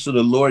goodness of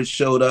the Lord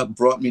showed up,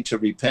 brought me to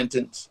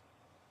repentance.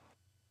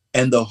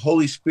 And the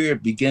Holy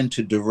Spirit began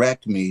to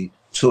direct me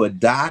to a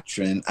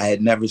doctrine I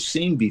had never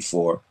seen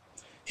before.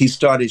 He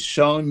started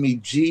showing me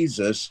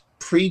Jesus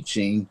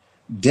preaching,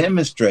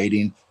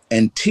 demonstrating,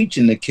 and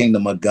teaching the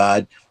kingdom of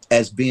God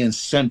as being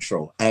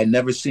central. I had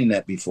never seen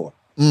that before.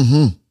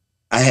 Mm-hmm.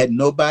 I had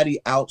nobody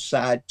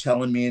outside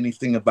telling me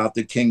anything about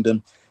the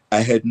kingdom.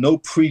 I had no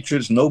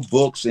preachers, no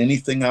books,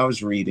 anything I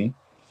was reading.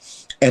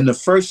 And the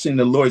first thing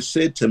the Lord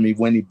said to me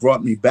when he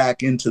brought me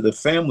back into the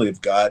family of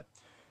God,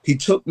 he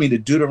took me to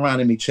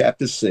Deuteronomy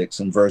chapter 6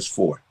 and verse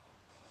 4.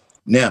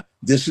 Now,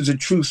 this is a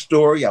true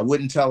story. I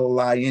wouldn't tell a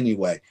lie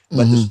anyway,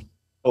 but this is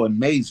so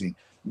amazing.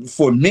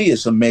 For me,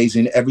 it's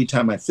amazing every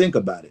time I think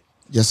about it.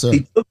 Yes, sir.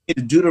 He took me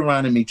to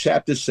Deuteronomy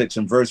chapter 6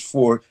 and verse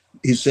 4.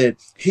 He said,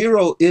 "Hear,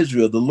 O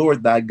Israel, the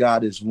Lord thy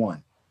God is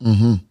one.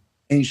 Mm-hmm.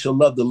 And you shall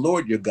love the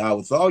Lord your God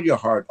with all your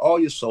heart, all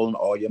your soul, and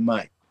all your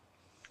might."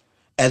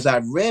 As I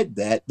read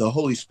that, the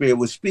Holy Spirit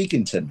was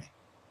speaking to me.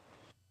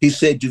 He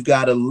said, "You've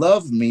got to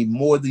love me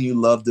more than you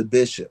love the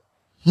bishop."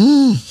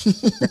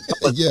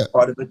 Yeah.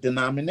 Part of a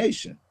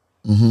denomination.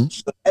 Mm-hmm.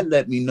 So that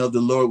let me know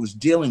the Lord was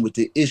dealing with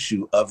the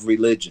issue of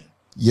religion.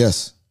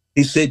 Yes.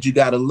 He said, "You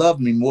got to love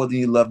me more than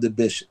you love the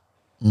bishop.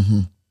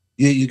 Mm-hmm.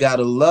 You got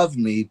to love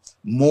me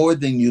more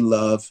than you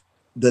love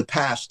the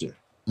pastor.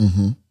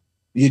 Mm-hmm.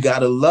 You got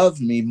to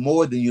love me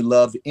more than you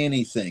love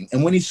anything."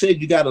 And when he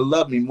said, "You got to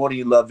love me more than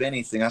you love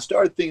anything," I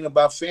started thinking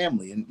about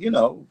family and,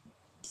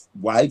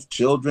 wife,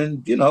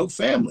 children,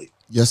 family.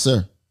 Yes,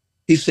 sir.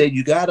 He said,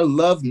 "You got to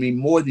love me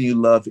more than you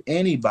love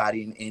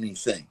anybody and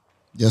anything."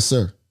 Yes,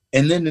 sir.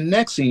 And then the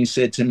next thing he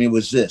said to me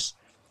was this,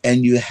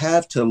 "And you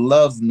have to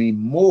love me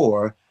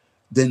more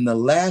than the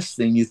last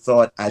thing you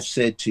thought I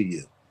said to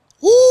you."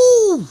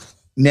 Woo!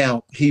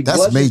 Now,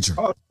 That's major.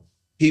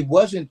 He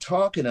wasn't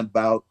talking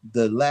about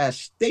the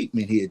last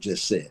statement he had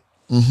just said.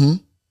 Mm-hmm.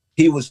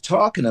 He was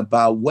talking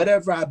about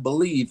whatever I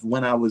believed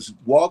when I was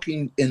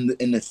walking in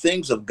the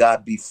things of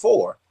God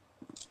before.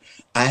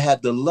 I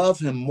had to love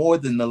him more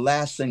than the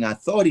last thing I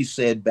thought he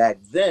said back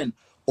then,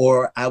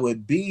 or I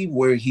would be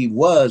where he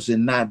was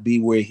and not be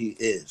where he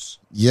is.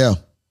 Yeah.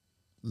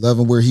 Love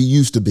him where he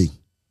used to be.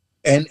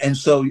 And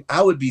so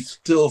I would be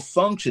still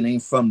functioning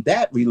from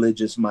that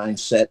religious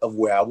mindset of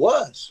where I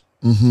was,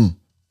 Mm-hmm.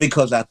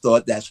 because I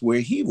thought that's where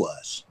he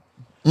was.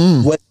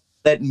 Mm. What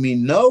let me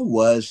know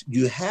was,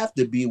 you have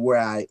to be where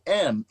I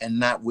am and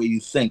not where you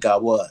think I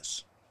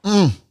was.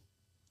 Mm.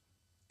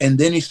 And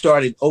then he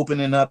started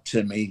opening up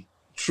to me,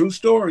 true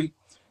story.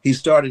 He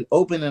started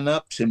opening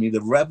up to me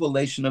the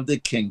revelation of the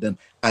kingdom.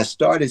 I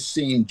started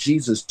seeing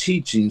Jesus'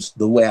 teachings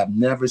the way I've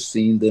never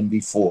seen them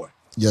before.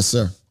 Yes,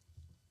 sir.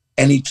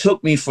 And he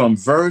took me from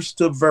verse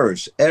to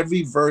verse,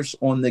 every verse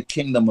on the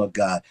kingdom of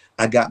God.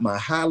 I got my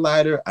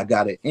highlighter. I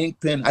got an ink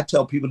pen. I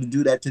tell people to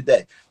do that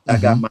today. I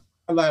got my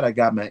highlight. I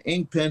got my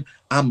ink pen.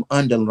 I'm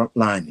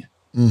underlining.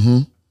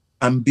 Mm-hmm.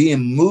 I'm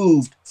being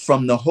moved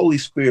from the Holy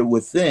Spirit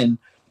within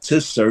to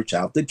search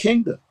out the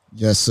kingdom.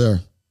 Yes, sir.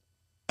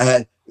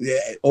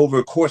 Over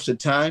a course of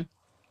time,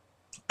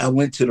 I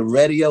went to the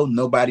radio,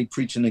 nobody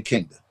preaching the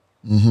kingdom.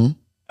 Mm-hmm.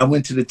 I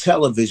went to the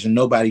television,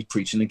 nobody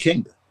preaching the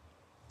kingdom.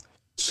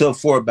 So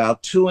for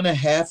about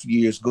 2.5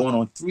 years, going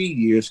on 3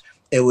 years,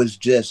 it was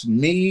just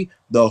me,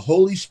 the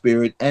Holy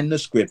Spirit, and the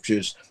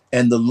scriptures,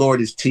 and the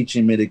Lord is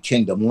teaching me the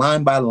kingdom,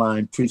 line by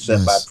line,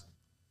 precept by precept.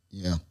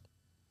 Yeah.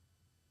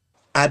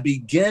 I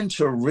began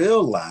to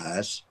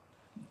realize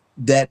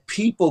that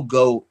people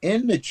go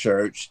in the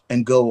church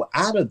and go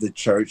out of the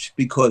church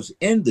because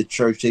in the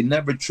church, they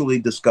never truly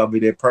discover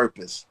their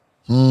purpose.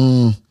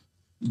 Mm.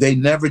 They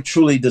never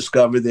truly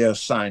discover their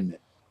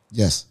assignment.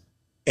 Yes.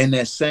 In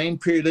that same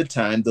period of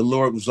time, the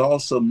Lord was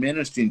also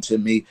ministering to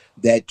me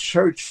that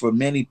church for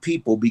many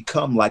people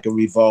become like a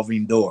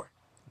revolving door.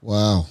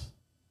 Wow.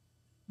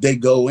 They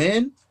go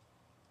in,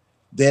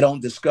 they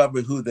don't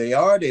discover who they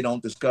are, they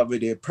don't discover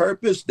their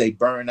purpose, they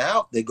burn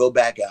out, they go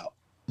back out.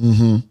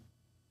 Mm-hmm.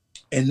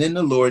 And then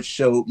the Lord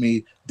showed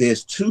me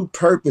there's two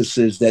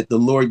purposes that the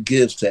Lord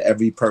gives to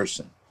every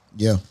person.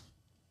 Yeah.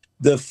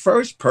 The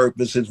first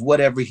purpose is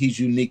whatever he's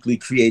uniquely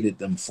created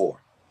them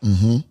for.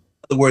 Mm-hmm.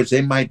 In other words,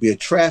 they might be a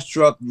trash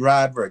truck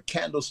driver, a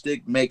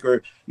candlestick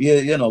maker,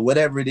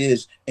 whatever it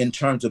is in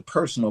terms of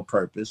personal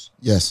purpose.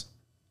 Yes.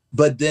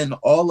 But then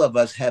all of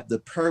us have the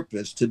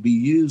purpose to be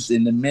used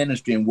in the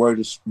ministry and word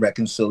of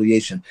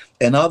reconciliation.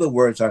 In other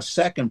words, our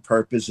second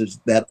purpose is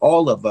that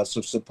all of us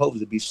are supposed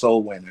to be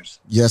soul winners.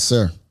 Yes,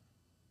 sir.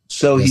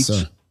 So yes, he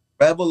took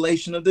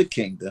revelation of the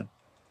kingdom,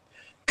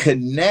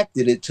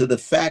 connected it to the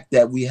fact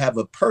that we have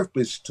a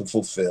purpose to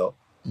fulfill,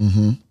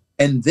 mm-hmm.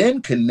 and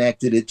then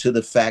connected it to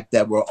the fact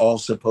that we're all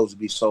supposed to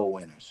be soul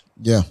winners.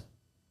 Yeah.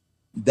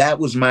 That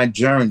was my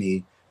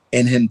journey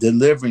in him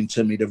delivering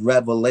to me the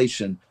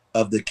revelation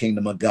of the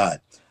kingdom of God.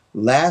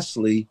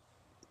 Lastly,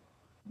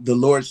 the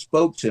Lord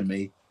spoke to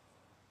me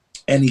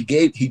and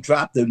he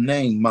dropped the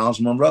name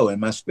Myles Munroe in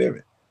my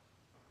spirit.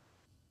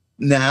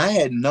 Now, I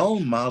had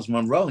known Myles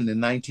Munroe in the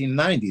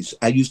 1990s.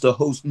 I used to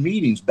host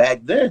meetings back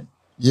then.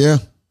 Yeah.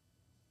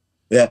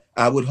 Yeah,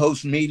 I would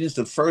host meetings.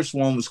 The first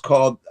one was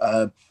called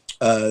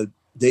the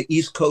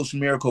East Coast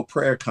Miracle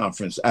Prayer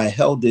Conference. I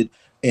held it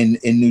in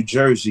New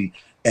Jersey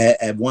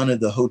at one of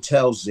the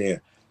hotels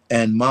there.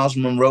 And Myles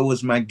Munroe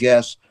was my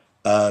guest.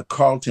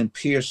 Carlton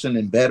Pearson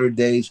in Better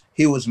Days.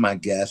 He was my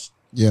guest.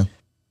 Yeah.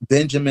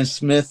 Benjamin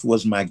Smith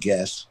was my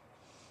guest,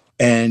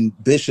 and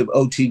Bishop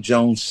O.T.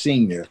 Jones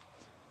Sr.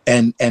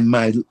 and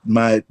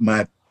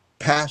my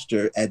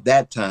pastor at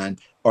that time,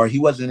 or he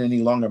wasn't any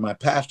longer my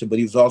pastor, but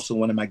he was also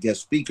one of my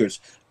guest speakers,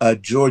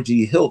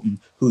 Georgie Hilton,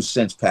 who's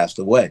since passed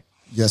away.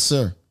 Yes,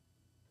 sir.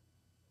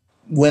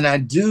 When I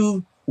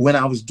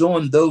was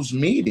doing those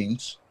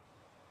meetings,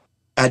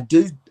 I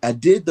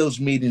did those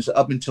meetings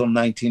up until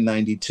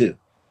 1992.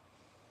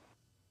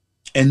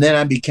 And then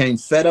I became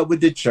fed up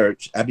with the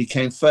church. I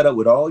became fed up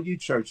with all you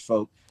church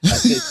folk. I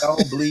said, y'all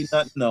don't believe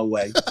nothing, no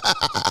way.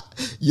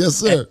 Yes,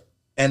 sir.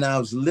 And I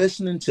was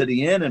listening to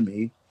the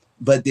enemy,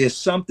 but there's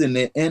something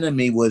the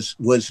enemy was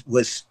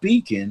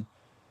speaking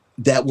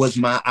that was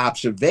my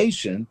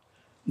observation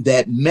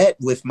that met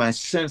with my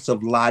sense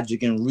of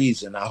logic and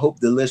reason. I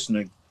hope the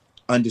listener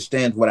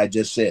understands what I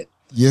just said.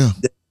 Yeah.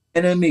 The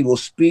enemy will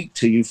speak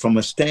to you from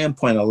a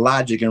standpoint of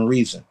logic and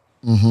reason.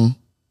 Mm-hmm.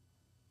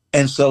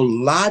 And so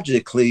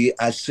logically,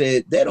 I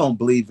said, they don't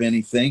believe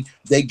anything.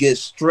 They get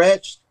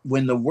stretched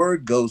when the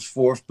word goes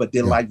forth, but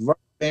they're like rubber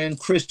band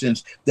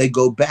Christians. They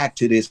go back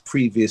to this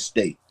previous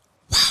state.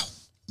 Wow.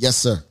 Yes,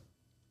 sir.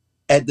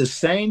 At the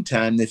same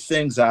time, the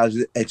things I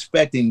was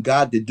expecting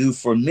God to do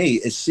for me,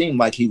 it seemed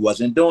like he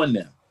wasn't doing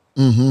them.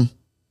 Mm-hmm.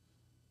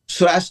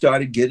 So I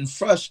started getting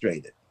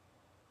frustrated.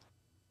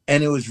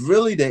 And it was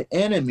really the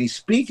enemy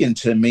speaking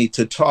to me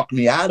to talk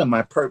me out of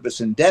my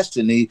purpose and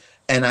destiny.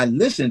 And I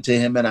listened to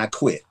him and I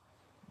quit.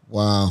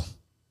 Wow.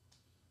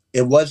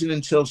 It wasn't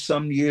until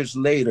some years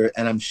later,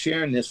 and I'm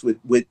sharing this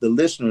with the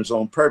listeners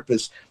on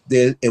purpose,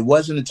 it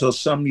wasn't until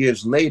some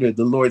years later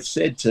the Lord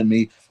said to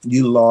me,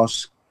 you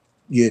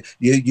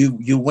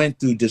went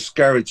through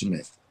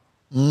discouragement.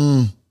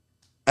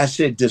 I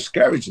said,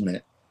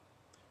 discouragement?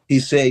 He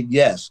said,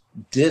 yes,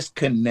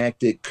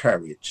 disconnected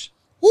courage.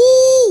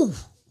 Woo!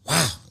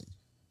 Wow.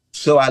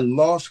 So I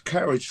lost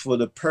courage for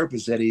the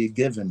purpose that he had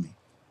given me.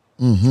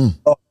 Mm-hmm.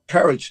 Lost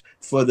courage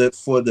for the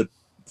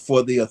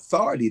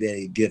authority that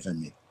he had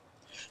given me.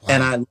 Wow.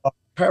 And I lost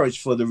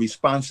courage for the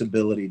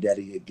responsibility that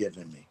he had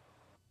given me.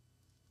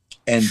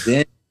 And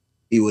then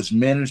he was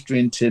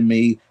ministering to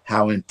me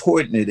how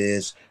important it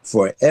is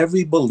for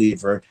every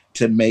believer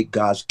to make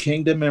God's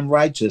kingdom and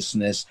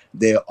righteousness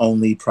their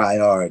only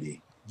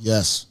priority.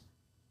 Yes.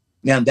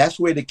 Now, that's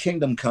where the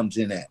kingdom comes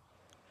in at.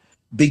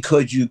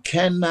 Because you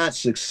cannot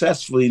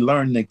successfully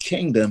learn the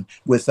kingdom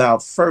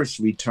without first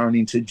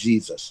returning to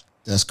Jesus.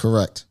 That's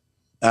correct.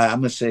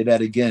 I'm going to say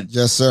that again.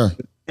 Yes, sir.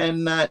 You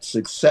cannot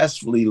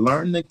successfully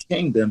learn the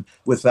kingdom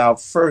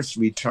without first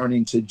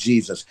returning to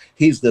Jesus.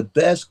 He's the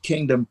best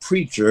kingdom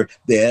preacher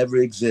that ever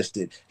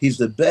existed. He's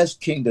the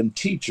best kingdom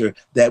teacher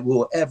that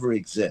will ever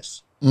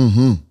exist.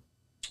 Mm-hmm.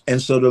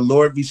 And so the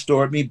Lord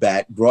restored me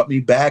back, brought me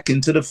back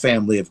into the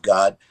family of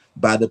God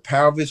by the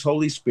power of his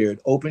Holy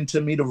Spirit, opened to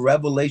me the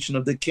revelation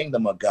of the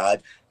kingdom of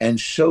God, and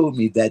showed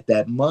me that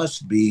that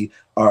must be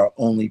our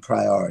only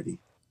priority.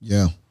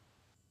 Yeah.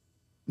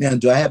 Now,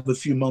 do I have a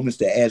few moments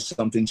to add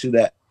something to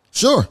that?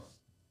 Sure.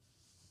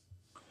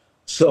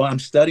 So I'm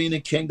studying the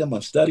kingdom,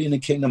 I'm studying the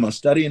kingdom, I'm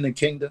studying the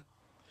kingdom.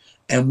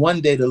 And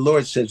one day the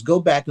Lord says, go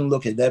back and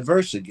look at that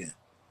verse again.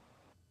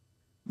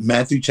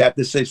 Matthew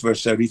chapter 6,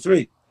 verse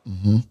 33.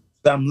 Mm-hmm.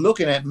 So I'm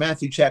looking at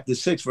Matthew chapter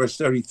 6, verse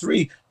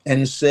 33,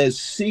 and it says,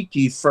 seek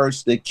ye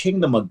first the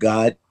kingdom of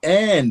God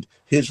and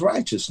his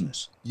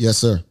righteousness. Yes,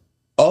 sir.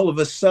 All of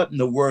a sudden,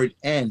 the word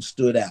and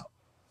stood out.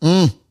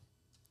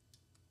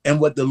 And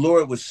what the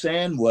Lord was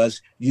saying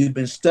was, you've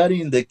been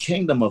studying the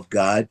kingdom of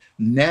God.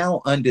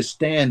 Now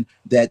understand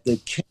that the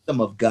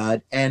kingdom of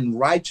God and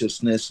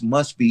righteousness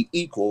must be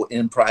equal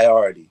in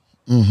priority.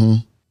 Mm-hmm.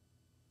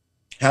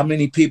 How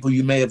many people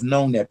you may have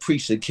known that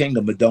preach the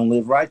kingdom but don't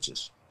live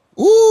righteous?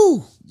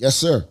 Ooh, yes,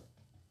 sir.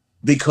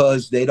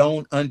 Because they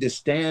don't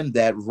understand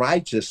that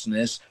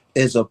righteousness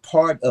is a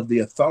part of the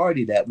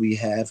authority that we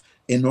have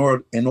in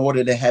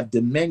order to have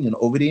dominion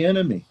over the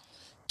enemy.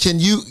 Can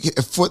you,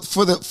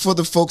 for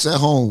the folks at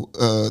home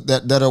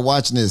that are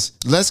watching this,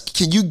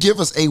 can you give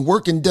us a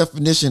working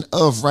definition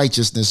of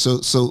righteousness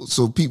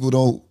so people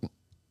don't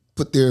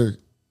put their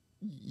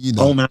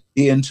own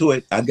idea into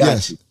it? I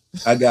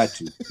got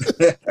you.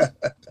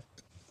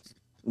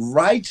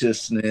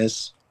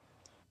 Righteousness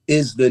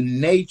is the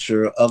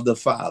nature of the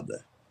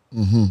Father.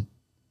 Mm-hmm.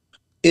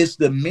 It's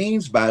the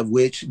means by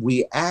which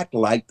we act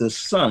like the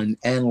Son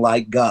and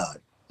like God.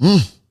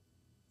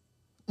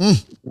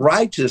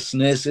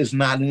 Righteousness is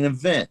not an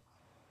event.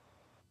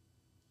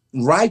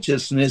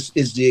 Righteousness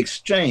is the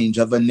exchange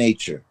of a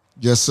nature.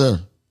 Yes,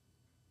 sir.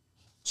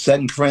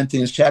 2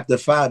 Corinthians chapter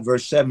 5,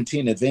 verse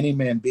 17, if any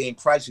man be in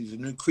Christ, he's a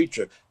new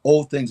creature.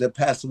 Old things have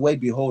passed away.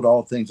 Behold,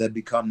 all things have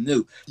become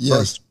new. Yes.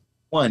 Verse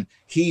 1,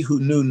 he who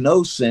knew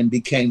no sin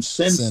became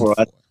sin for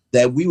us,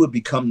 that we would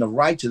become the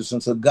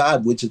righteousness of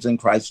God, which is in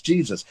Christ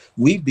Jesus.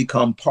 We've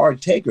become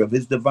partaker of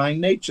his divine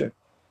nature.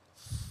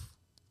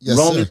 Yes,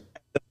 Romans sir.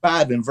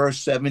 5 and verse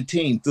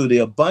 17, through the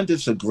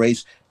abundance of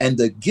grace and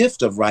the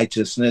gift of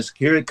righteousness,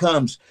 here it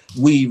comes,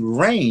 we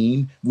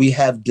reign, we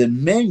have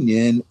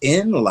dominion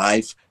in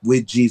life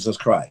with Jesus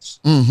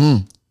Christ.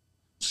 Mm-hmm.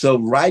 So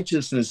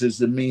righteousness is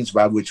the means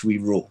by which we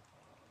rule.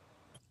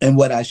 And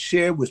what I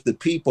share with the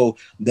people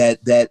that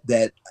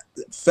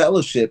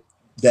fellowship,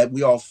 that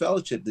we all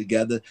fellowship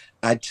together,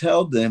 I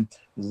tell them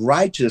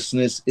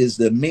righteousness is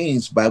the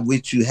means by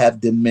which you have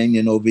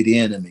dominion over the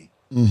enemy.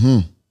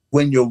 Mm-hmm.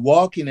 When you're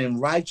walking in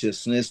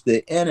righteousness,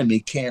 the enemy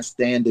can't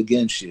stand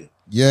against you.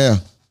 Yeah.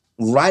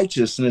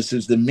 Righteousness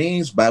is the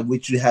means by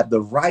which you have the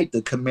right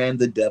to command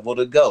the devil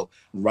to go.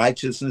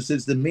 Righteousness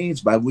is the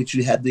means by which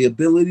you have the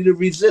ability to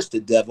resist the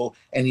devil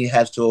and he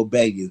has to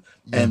obey you.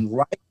 Yeah. And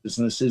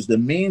righteousness is the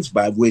means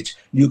by which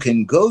you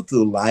can go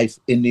through life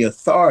in the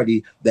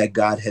authority that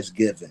God has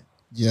given.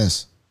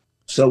 Yes.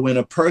 So when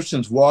a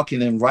person's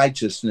walking in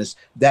righteousness,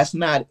 that's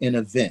not an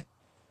event.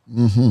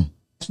 Mm-hmm.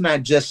 It's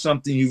not just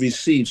something you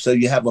receive so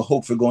you have a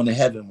hope for going to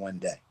heaven one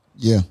day.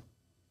 Yeah.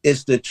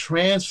 It's the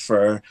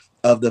transfer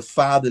of the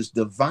Father's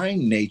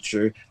divine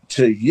nature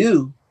to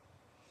you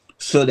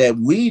so that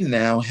we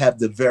now have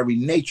the very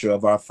nature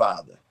of our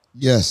Father.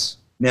 Yes.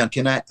 Now,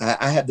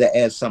 I have to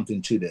add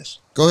something to this.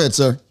 Go ahead,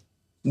 sir.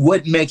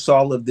 What makes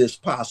all of this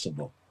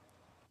possible?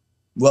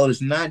 Well,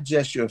 it's not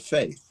just your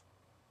faith.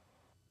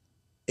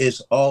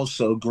 It's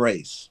also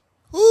grace.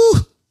 Woo!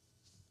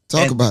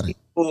 Talk about it.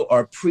 People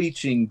are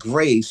preaching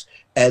grace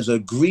as a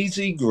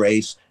greasy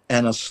grace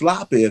and a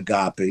sloppy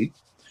agape.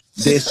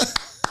 This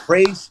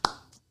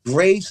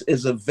grace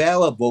is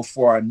available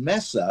for our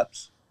mess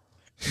ups.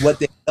 What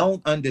they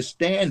don't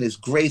understand is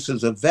grace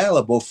is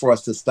available for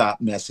us to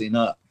stop messing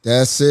up.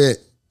 That's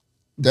it.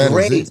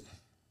 Grace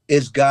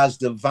is God's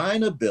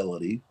divine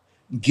ability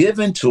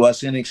given to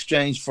us in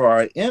exchange for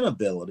our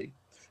inability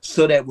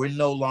so that we're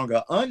no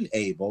longer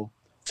unable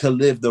to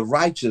live the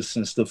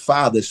righteousness the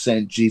Father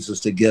sent Jesus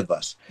to give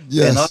us.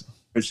 Yes. In other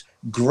words,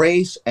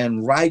 grace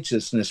and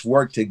righteousness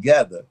work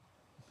together,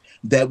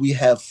 that we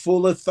have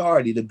full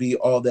authority to be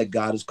all that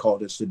God has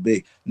called us to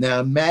be.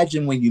 Now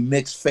imagine when you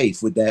mix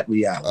faith with that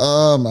reality.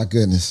 Oh my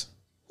goodness.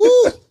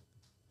 Woo.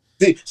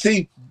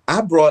 See,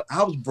 I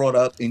was brought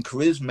up in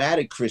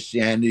charismatic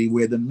Christianity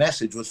where the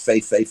message was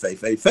faith, faith, faith,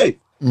 faith, faith.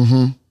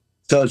 Mm-hmm.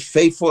 So it's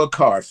faith for a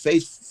car,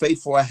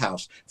 faith for a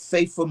house,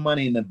 faith for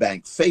money in the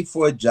bank, faith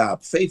for a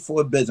job, faith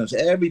for a business.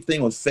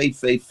 Everything was faith,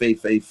 faith, faith,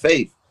 faith,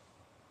 faith.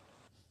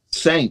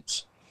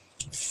 Saints,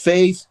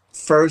 faith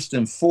first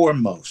and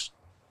foremost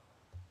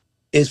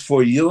is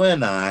for you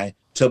and I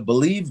to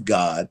believe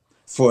God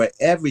for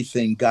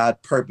everything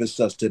God purposed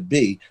us to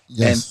be.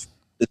 Yes.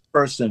 And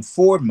first and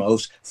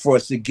foremost for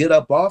us to get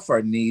up off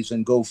our knees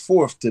and go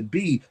forth to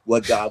be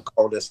what God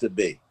called us to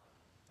be.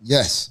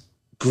 Yes.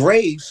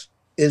 Grace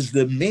is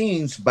the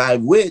means by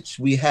which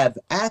we have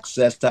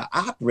access to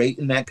operate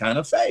in that kind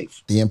of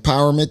faith. The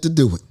empowerment to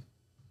do it.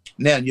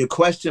 Now, your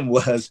question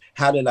was,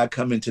 how did I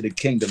come into the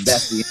kingdom?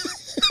 That's the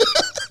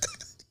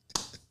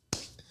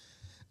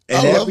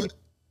and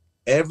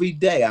every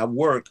day I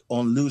work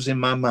on losing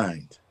my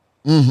mind.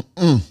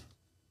 Mm-hmm.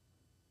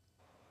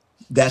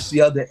 That's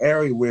the other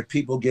area where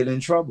people get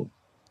in trouble.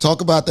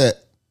 Talk about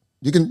that.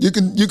 You can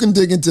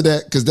dig into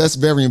that because that's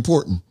very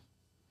important.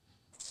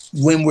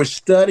 When we're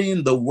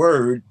studying the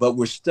word, but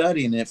we're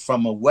studying it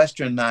from a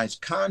westernized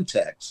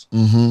context,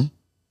 mm-hmm.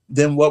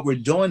 then what we're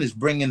doing is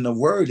bringing the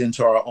word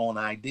into our own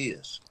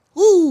ideas.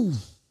 Woo.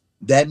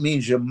 That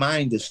means your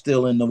mind is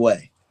still in the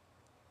way.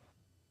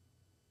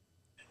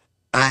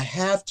 I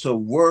have to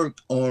work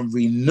on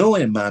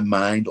renewing my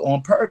mind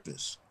on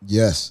purpose.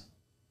 Yes.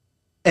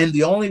 And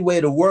the only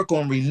way to work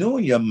on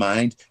renewing your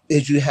mind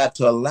is you have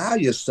to allow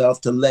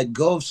yourself to let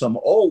go of some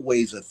old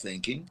ways of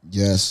thinking.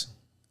 Yes.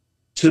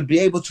 To be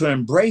able to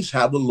embrace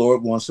how the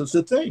Lord wants us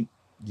to think.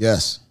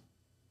 Yes.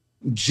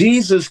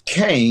 Jesus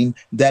came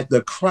that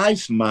the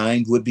Christ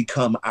mind would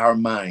become our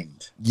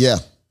mind. Yeah.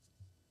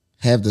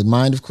 Have the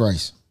mind of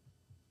Christ.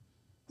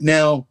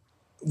 Now,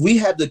 we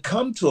have to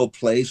come to a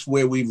place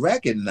where we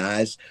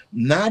recognize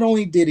not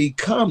only did he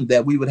come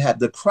that we would have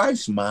the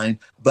Christ mind,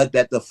 but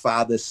that the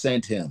Father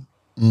sent him.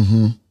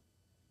 Mm-hmm.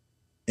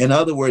 In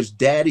other words,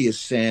 Daddy is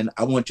saying,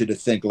 I want you to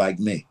think like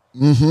me.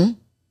 Mm-hmm.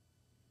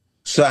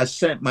 So I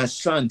sent my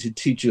son to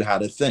teach you how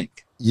to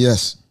think.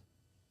 Yes.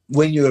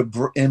 When you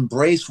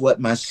embrace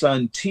what my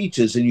son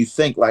teaches and you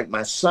think like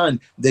my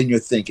son, then you're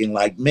thinking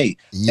like me.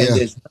 Yeah. And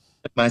there's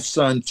my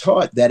son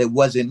taught that it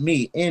wasn't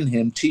me in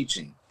him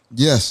teaching.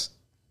 Yes.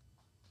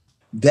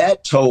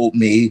 That told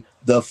me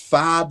the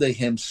Father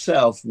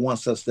himself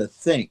wants us to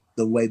think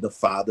the way the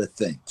Father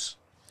thinks.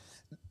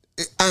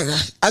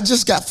 I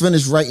just got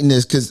finished writing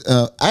this because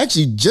I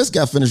actually just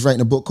got finished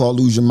writing a book called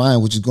Lose Your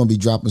Mind, which is going to be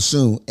dropping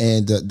soon.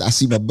 And I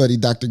see my buddy,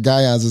 Dr.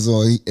 Guyons, is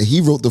on.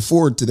 He wrote the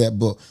foreword to that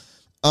book.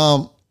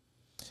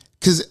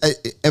 Because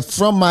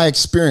from my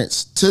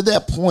experience to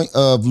that point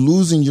of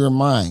losing your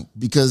mind,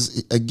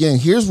 because again,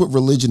 here's what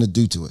religion will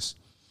do to us.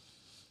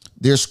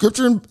 There's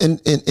scripture in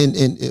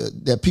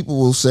that people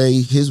will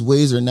say his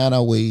ways are not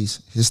our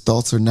ways. His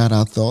thoughts are not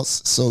our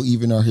thoughts. So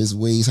even are his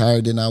ways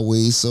higher than our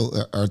ways. So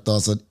our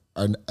thoughts are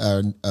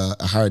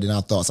higher than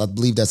our thoughts. I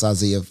believe that's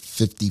Isaiah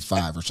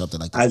 55 or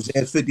something like that.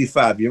 Isaiah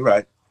 55, you're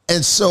right.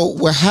 And so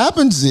what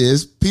happens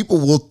is people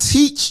will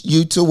teach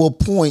you to a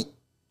point.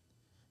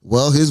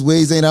 Well, his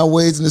ways ain't our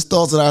ways and his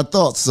thoughts are our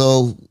thoughts.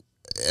 So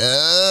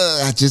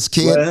I just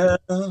can't.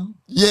 Well,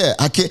 yeah,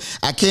 I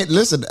can't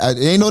listen. There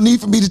ain't no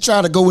need for me to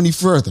try to go any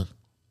further.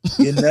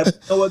 You never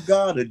know what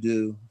God will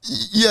do.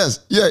 Yes.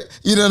 Yeah.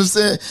 You know what I'm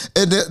saying?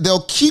 And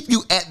they'll keep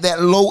you at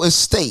that low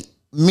estate,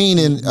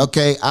 meaning,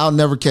 okay, I'll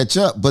never catch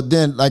up. But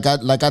then like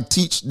I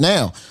teach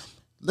now,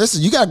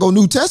 listen, you got to go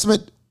New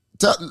Testament.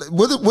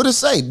 What it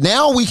say?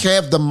 Now we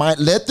have the mind,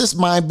 let this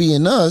mind be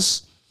in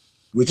us,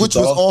 which was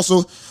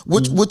also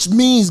which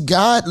means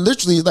God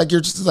literally, like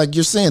you're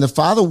saying, the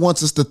Father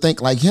wants us to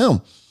think like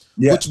him.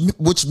 Yeah.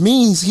 Which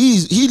means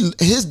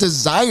his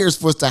desires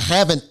for us to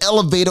have an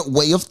elevated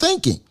way of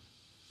thinking.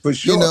 For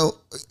sure. You know,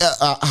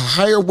 a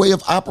higher way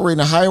of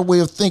operating, a higher way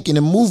of thinking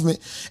and movement.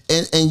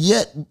 And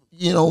yet,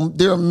 you know,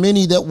 there are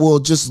many that will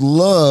just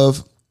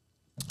love,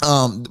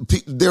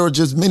 there are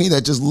just many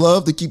that just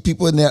love to keep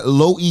people in that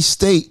low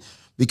state.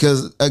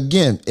 Because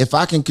again, if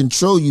I can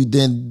control you,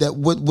 then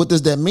what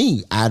does that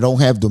mean? I don't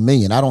have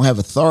dominion. I don't have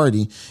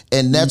authority.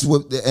 And that's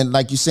and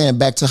like you're saying,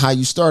 back to how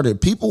you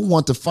started, people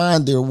want to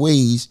find their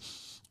ways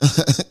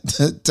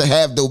to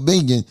have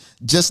dominion,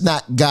 just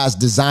not God's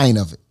design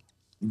of it.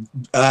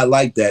 I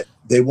like that.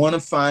 They want to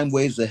find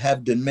ways to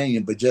have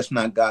dominion, but just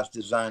not God's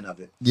design of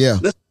it. Yeah.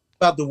 Let's talk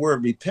about the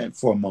word repent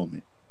for a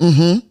moment.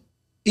 Mm-hmm.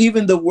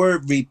 Even the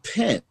word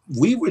repent,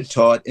 we were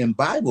taught in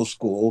Bible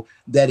school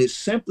that it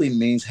simply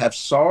means have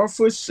sorrow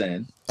for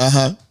sin,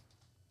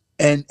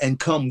 and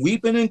come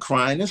weeping and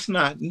crying and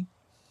snotting.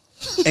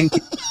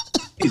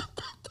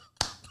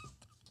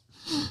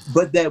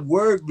 But that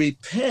word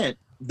repent,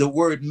 the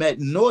word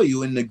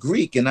metanoia in the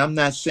Greek, and I'm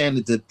not saying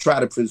it to try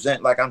to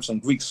present like I'm some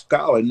Greek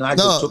scholar. No, I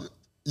just took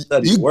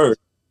the word.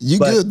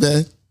 Good,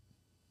 man.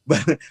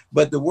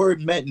 But the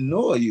word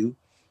metanoia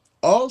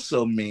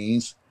also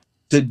means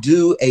to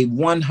do a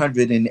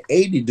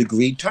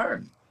 180-degree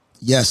turn.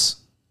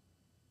 Yes.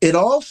 It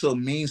also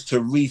means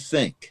to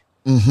rethink.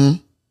 Mm-hmm.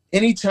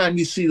 Anytime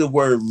you see the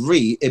word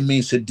re, it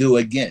means to do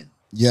again.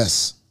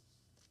 Yes.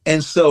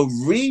 And so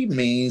re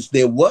means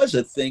there was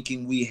a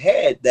thinking we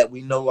had that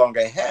we no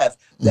longer have,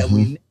 that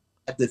we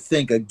have to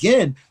think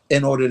again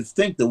in order to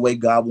think the way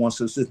God wants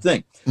us to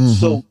think. Mm-hmm.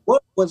 So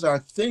what was our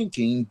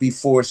thinking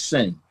before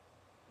sin?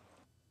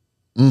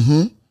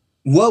 Mm-hmm.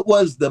 What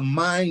was the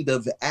mind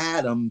of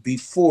Adam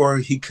before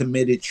he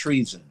committed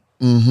treason?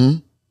 Mm-hmm.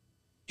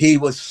 He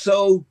was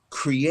so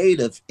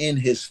creative in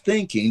his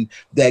thinking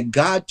that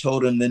God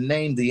told him to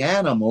name the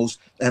animals.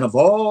 And of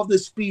all the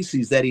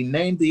species that he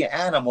named the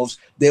animals,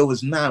 there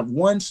was not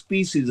one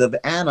species of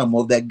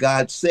animal that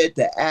God said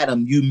to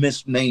Adam, you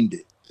misnamed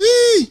it.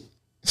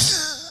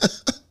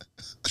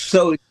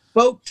 So it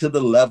spoke to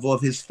the level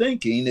of his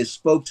thinking. It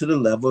spoke to the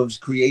level of his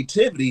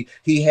creativity.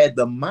 He had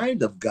the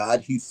mind of God.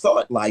 He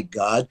thought like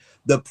God.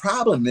 The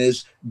problem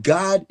is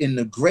God, in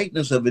the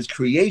greatness of his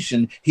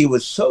creation, he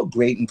was so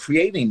great in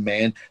creating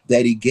man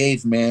that he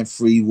gave man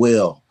free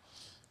will.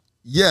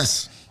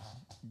 Yes.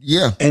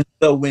 Yeah. And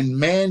so when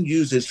man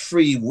uses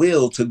free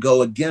will to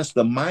go against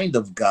the mind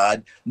of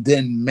God,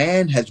 then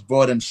man has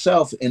brought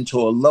himself into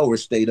a lower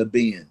state of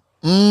being.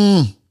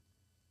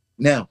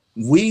 Now,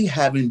 we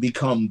haven't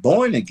become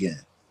born again.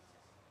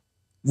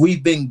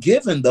 We've been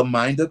given the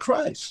mind of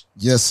Christ.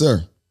 Yes,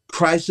 sir.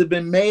 Christ has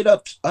been made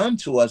up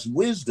unto us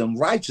wisdom,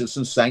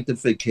 righteousness,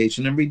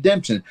 sanctification, and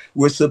redemption.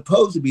 We're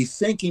supposed to be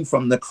thinking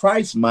from the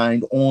Christ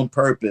mind on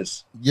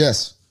purpose.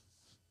 Yes.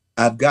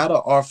 I've got to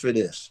offer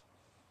this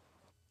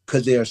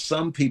because there are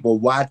some people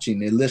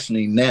watching and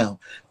listening now,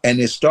 and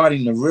they're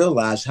starting to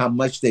realize how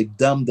much they've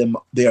dumbed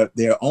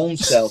their own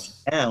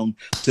selves down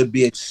to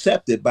be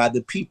accepted by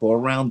the people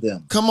around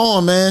them. Come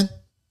on, man.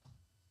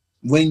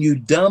 When you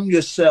dumb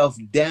yourself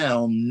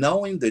down,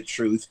 knowing the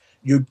truth,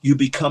 you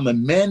become a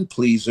man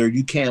pleaser.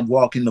 You can't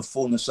walk in the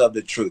fullness of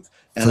the truth.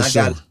 And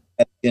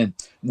again,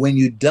 when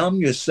you dumb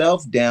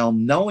yourself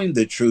down, knowing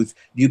the truth,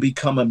 you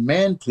become a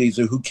man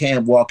pleaser who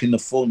can't walk in the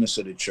fullness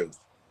of the truth.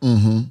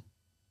 Mm-hmm.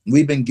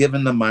 We've been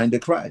given the mind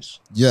of Christ.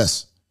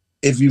 Yes.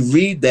 If you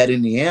read that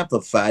in the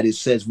Amplified, it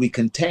says we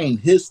contain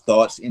his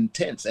thoughts,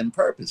 intents, and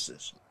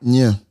purposes.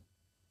 Yeah.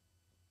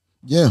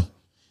 Yeah.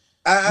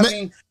 I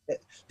mean,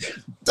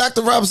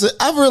 Dr. Robinson,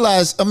 I've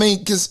realized,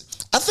 because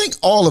I think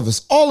all of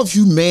us, all of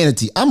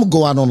humanity, I'm going to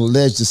go out on a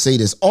ledge to say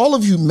this, all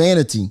of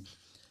humanity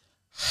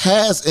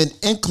has an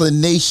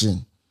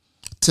inclination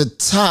to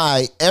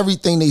tie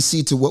everything they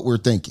see to what we're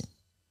thinking,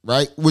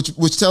 right?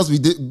 Which tells me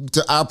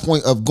to our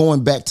point of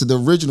going back to the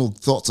original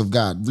thoughts of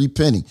God,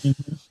 repenting.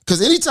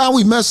 Because anytime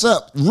we mess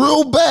up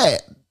real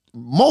bad,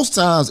 most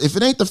times, if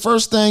it ain't the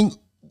first thing,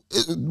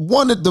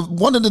 one of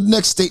the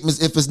next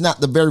statements, if it's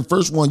not the very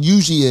first one,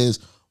 usually is,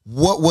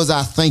 what was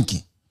I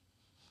thinking?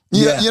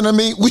 Yeah. You know what I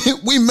mean?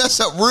 We mess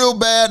up real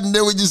bad and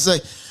then we just say,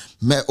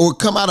 man, or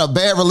come out of a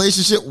bad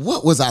relationship.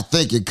 What was I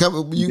thinking?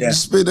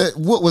 Spit that.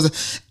 What was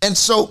it? And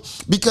so,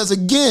 because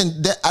again,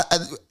 that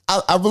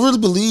I really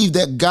believe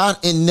that God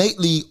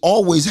innately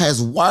always has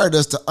wired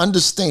us to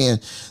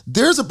understand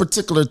there's a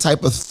particular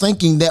type of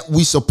thinking that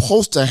we're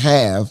supposed to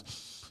have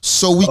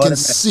so we can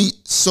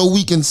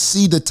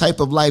see the type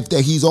of life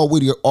that he's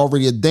already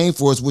ordained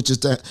for us, which is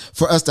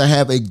for us to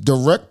have a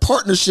direct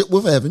partnership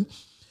with heaven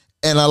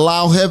and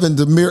allow heaven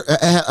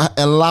to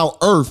allow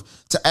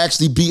earth to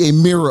actually be a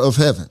mirror of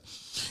heaven.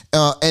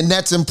 And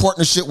that's in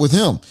partnership with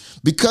him.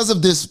 Because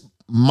of this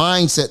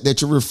mindset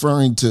that you're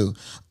referring to,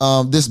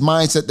 this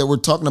mindset that we're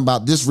talking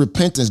about, this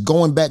repentance,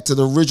 going back to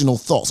the original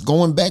thoughts,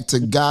 going back to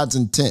God's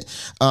intent,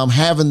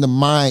 having the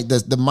mind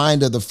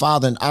of the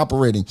Father and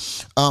operating.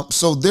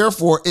 So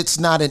therefore, it's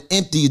not an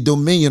empty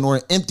dominion or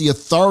an empty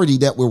authority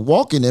that we're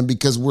walking in,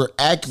 because we're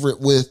accurate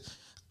with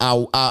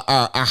our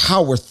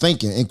how we're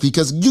thinking, and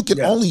because you can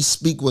only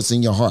speak what's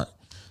in your heart.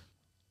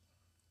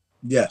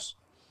 Yes.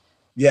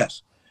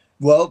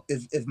 Well,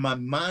 if my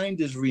mind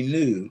is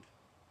renewed,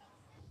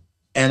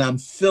 and I'm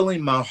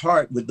filling my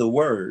heart with the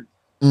word,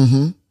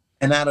 and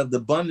out of the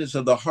abundance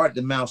of the heart,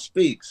 the mouth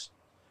speaks,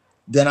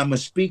 then I'm going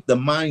to speak the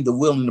mind, the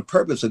will, and the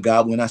purpose of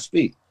God when I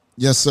speak.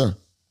 Yes, sir.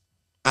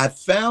 I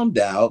found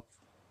out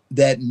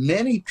that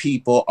many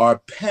people are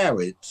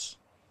parrots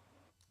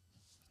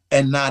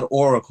and not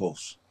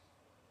oracles.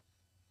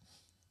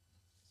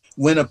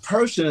 When a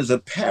person is a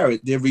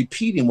parrot, they're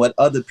repeating what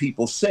other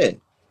people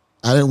said.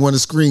 I didn't want to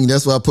scream.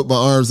 That's why I put my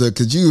arms up,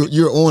 because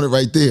you're on it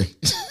right there.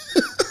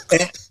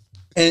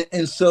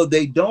 And so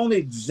they don't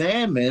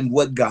examine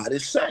what God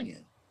is saying.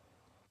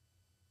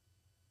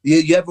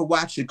 You ever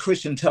watch the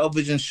Christian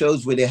television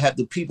shows where they have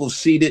the people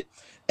seated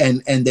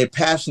and they're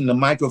passing the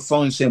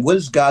microphone and saying, what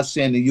is God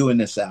saying to you in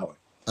this hour?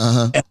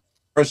 And the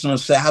person will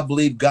say, I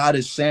believe God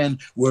is saying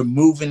we're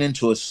moving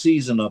into a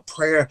season of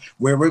prayer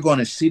where we're going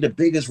to see the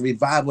biggest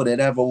revival that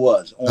ever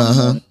was.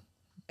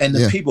 And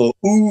the people,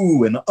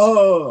 ooh and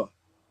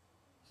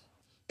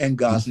and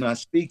God's not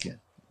speaking.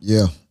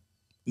 Yeah.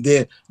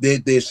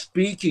 They're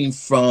speaking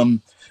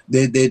from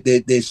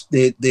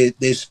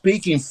they're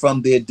speaking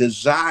from their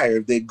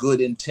desire, their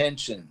good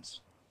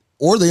intentions,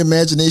 or the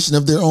imagination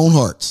of their own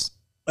hearts,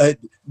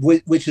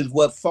 which is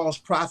what false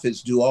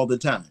prophets do all the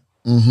time.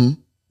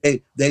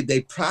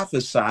 They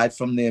prophesy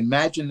from the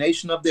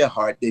imagination of their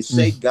heart. They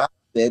say God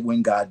said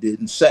when God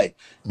didn't say,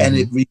 and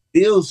it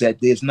reveals that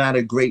there's not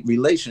a great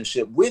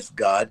relationship with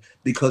God,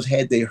 because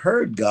had they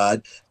heard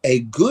God,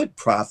 a good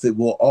prophet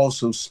will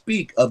also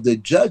speak of the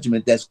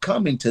judgment that's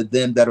coming to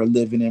them that are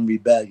living in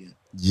rebellion.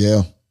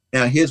 Yeah.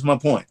 Now here's my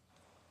point.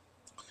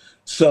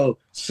 So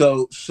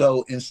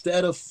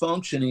instead of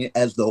functioning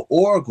as the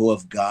oracle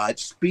of God,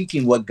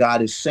 speaking what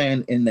God is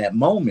saying in that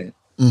moment,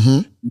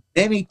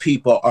 many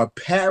people are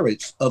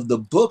parrots of the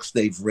books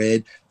they've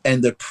read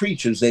and the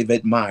preachers they've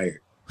admired.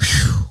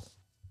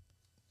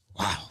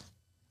 Wow.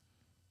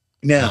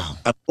 Now,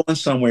 I'm going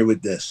somewhere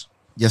with this.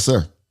 Yes,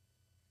 sir.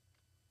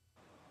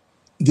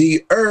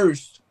 The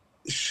earth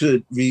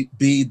should be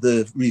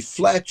the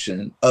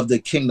reflection of the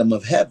kingdom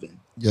of heaven.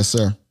 Yes,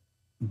 sir.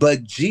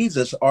 But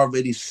Jesus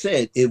already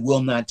said it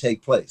will not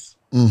take place.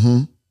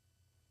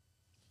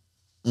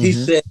 He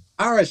said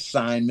our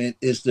assignment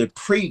is to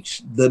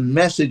preach the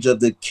message of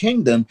the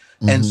kingdom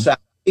and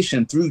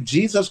salvation through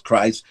Jesus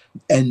Christ,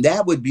 and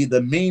that would be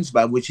the means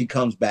by which he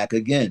comes back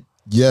again.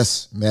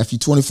 Yes, Matthew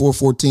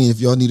 24:14, if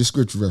y'all need a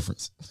scripture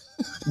reference.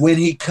 When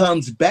he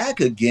comes back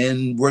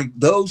again,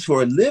 those who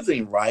are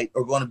living right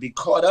are going to be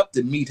caught up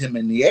to meet him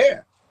in the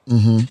air.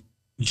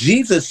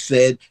 Jesus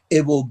said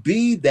it will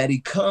be that he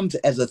comes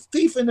as a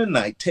thief in the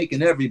night,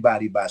 taking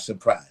everybody by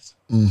surprise.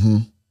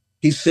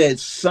 He said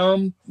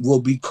some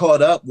will be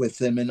caught up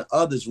with him and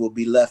others will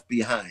be left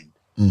behind.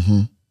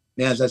 Now,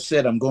 as I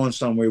said, I'm going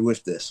somewhere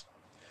with this.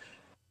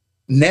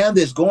 Now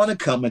there's going to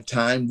come a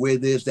time where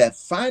there's that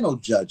final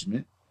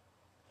judgment,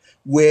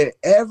 where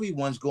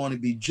everyone's going to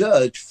be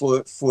judged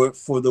for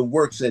the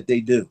works that they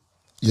do.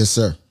 Yes,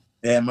 sir.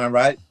 Am I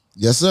right?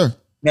 Yes, sir.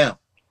 Now,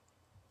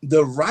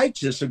 the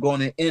righteous are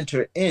going to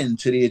enter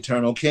into the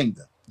eternal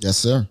kingdom. Yes,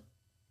 sir.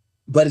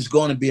 But it's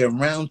going to be a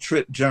round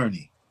trip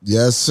journey.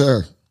 Yes,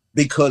 sir.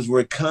 Because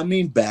we're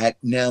coming back.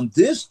 Now,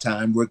 this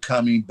time we're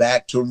coming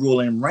back to rule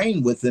and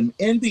reign with him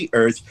in the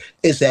earth.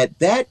 It's at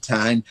that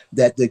time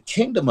that the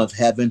kingdom of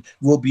heaven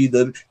will be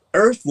the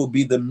earth will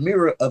be the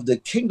mirror of the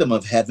kingdom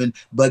of heaven,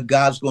 but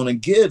God's going to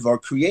give or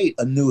create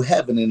a new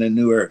heaven and a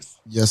new earth.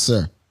 Yes,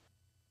 sir.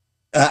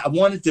 I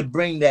wanted to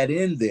bring that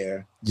in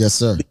there. Yes,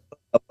 sir.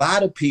 A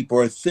lot of people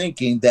are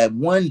thinking that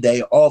one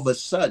day, all of a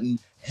sudden,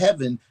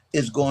 earth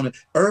is going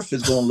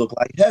to look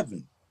like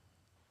heaven.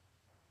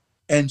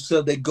 And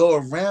so they go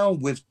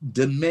around with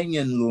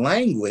dominion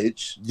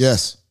language.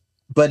 Yes.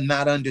 But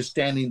not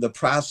understanding the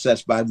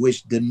process by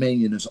which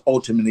dominion is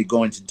ultimately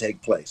going to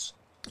take place.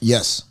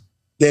 Yes.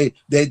 They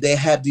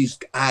have these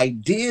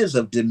ideas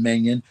of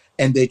dominion,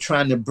 and they're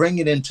trying to bring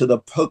it into the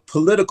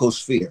political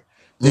sphere.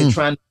 They're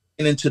trying to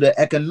bring it into the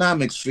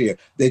economic sphere.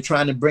 They're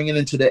trying to bring it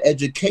into the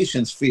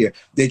education sphere.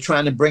 They're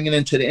trying to bring it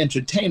into the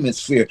entertainment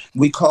sphere.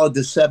 We call it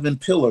the 7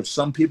 pillars.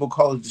 Some people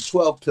call it the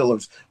 12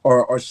 pillars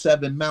or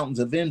 7 mountains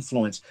of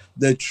influence.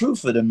 The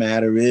truth of the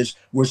matter is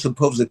we're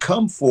supposed to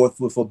come forth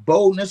with a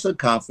boldness of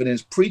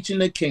confidence, preaching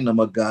the kingdom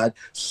of God,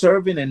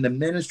 serving in the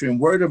ministry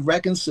and word of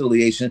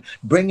reconciliation,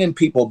 bringing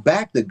people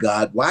back to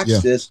God. Watch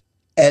this.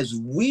 as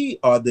we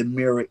are the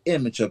mirror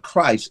image of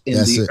Christ in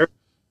the earth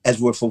as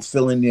we're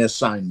fulfilling the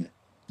assignment.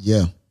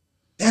 Yeah.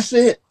 That's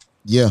it.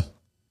 Yeah.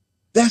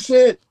 That's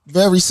it.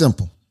 Very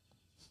simple.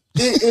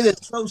 It is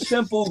so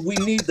simple. We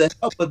need the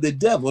help of the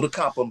devil to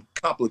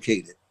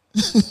complicate it.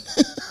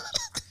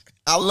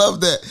 I love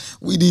that.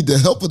 We need the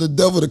help of the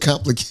devil to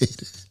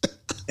complicate it.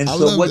 And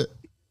so what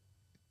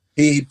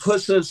he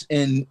puts us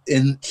in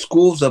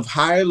schools of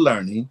higher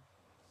learning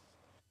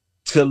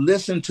to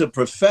listen to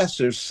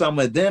professors. Some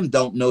of them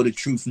don't know the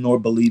truth nor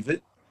believe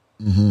it.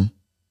 Mm-hmm.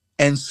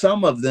 And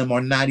some of them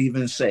are not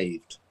even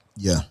saved.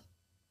 Yeah.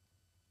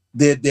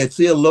 They're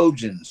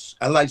theologians.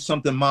 I like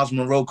something Miles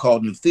Monroe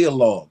called them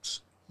theologues.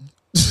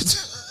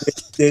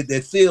 they're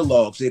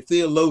theologues. They're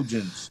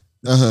theologians.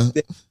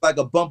 They're like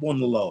a bump on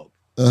the log.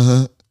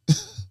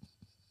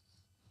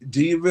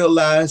 Do you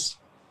realize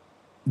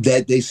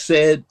that they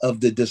said of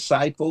the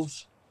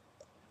disciples,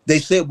 they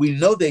said, we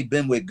know they've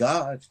been with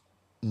God,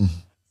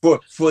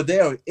 for they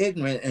are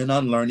ignorant and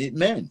unlearned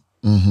men.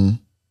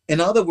 In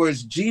other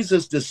words,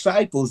 Jesus'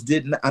 disciples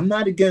didn't, I'm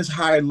not against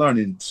higher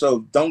learning,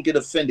 so don't get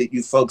offended,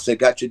 you folks that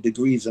got your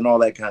degrees and all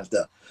that kind of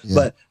stuff.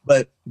 Yeah.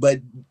 But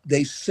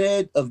they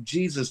said of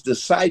Jesus'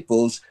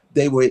 disciples,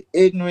 they were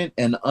ignorant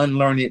and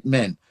unlearned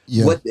men.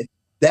 Yeah.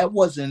 That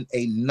wasn't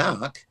a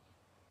knock.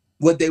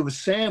 What they were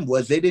saying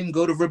was they didn't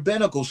go to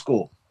rabbinical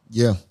school.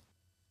 Yeah.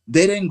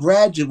 They didn't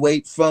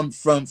graduate from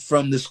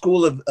the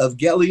school of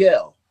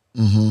Gamaliel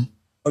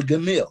or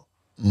Gamil.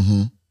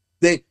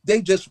 They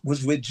just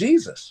was with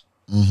Jesus.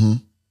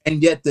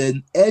 And yet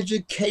the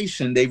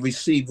education they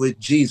received with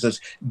Jesus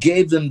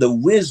gave them the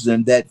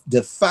wisdom that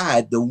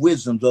defied the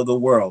wisdoms of the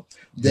world.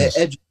 The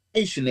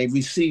education they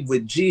received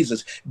with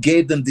Jesus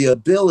gave them the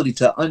ability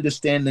to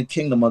understand the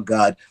kingdom of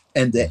God.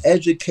 And the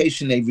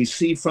education they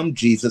received from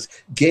Jesus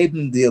gave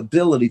them the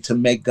ability to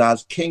make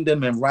God's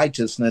kingdom and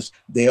righteousness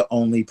their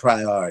only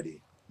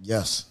priority.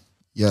 Yes.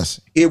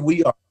 Yes. Here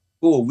we are.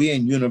 We're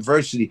in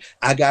university.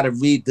 I got to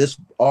read this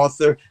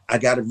author. I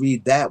got to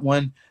read that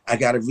one. I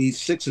got to read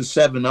 6 or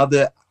 7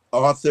 other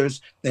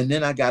authors. And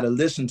then I got to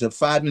listen to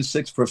 5 and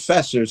 6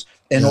 professors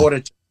in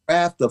order to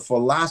craft a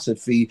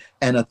philosophy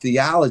and a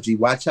theology,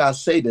 watch how I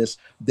say this,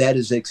 that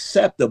is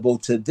acceptable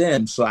to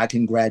them so I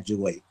can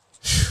graduate.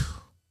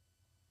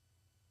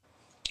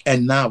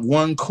 And not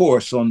one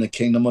course on the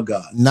kingdom of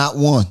God. Not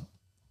one.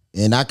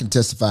 And I can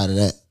testify to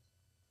that.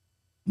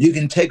 You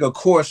can take a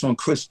course on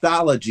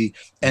Christology,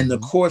 and the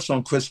course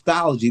on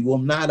Christology will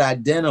not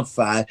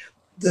identify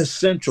the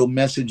central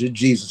message of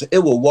Jesus. It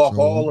will walk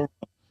all around.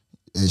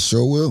 It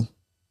sure will.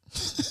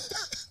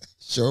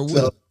 Sure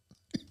will. So,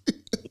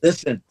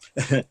 listen,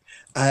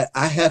 I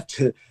have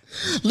to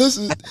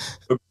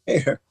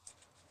prepare.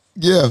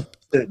 Yeah,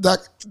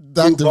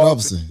 Dr.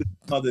 Robinson.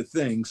 Other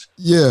things.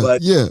 Yeah,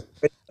 but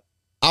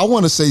I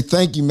want to say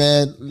thank you,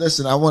 man.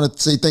 Listen, I want to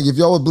say thank you. If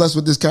y'all were blessed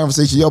with this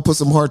conversation, y'all put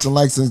some hearts and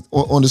likes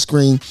on the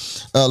screen.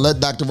 Let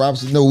Dr.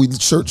 Robinson know we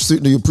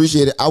certainly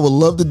appreciate it. I would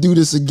love to do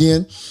this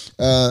again.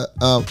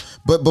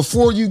 But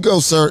before you go,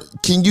 sir,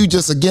 can you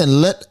just,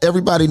 again, let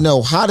everybody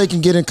know how they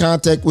can get in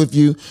contact with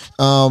you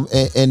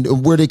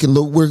and where they can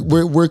look,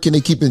 where can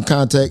they keep in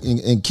contact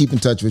and keep in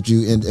touch with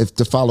you and if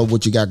to follow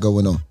what you got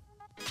going on?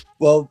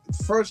 Well,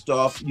 first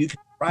off, you can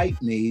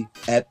write me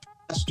at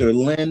Pastor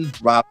Lynn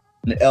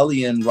Robinson,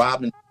 L-E-N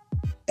Robinson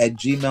at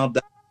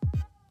gmail.com.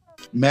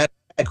 Matter of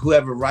fact,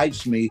 whoever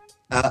writes me,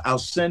 I'll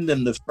send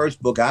them the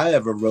first book I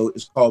ever wrote.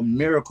 It's called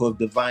Miracle of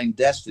Divine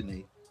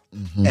Destiny.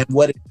 And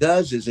what it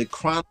does is it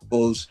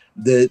chronicles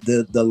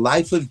the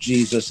life of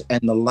Jesus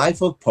and the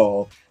life of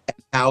Paul, and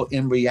how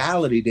in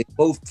reality they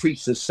both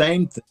preach the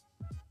same thing.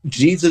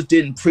 Jesus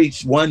didn't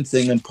preach one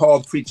thing and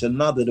Paul preached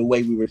another the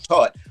way we were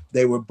taught.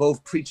 They were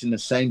both preaching the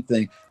same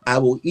thing. I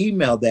will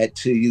email that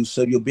to you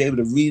so you'll be able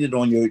to read it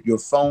on your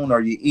phone or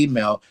your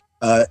email,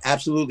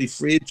 absolutely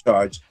free of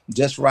charge.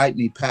 Just write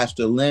me,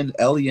 Pastor Lynn,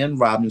 L-E-N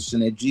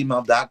Robinson at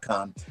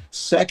gmail.com.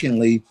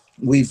 Secondly,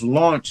 we've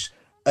launched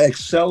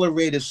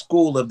Accelerated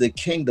School of the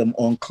Kingdom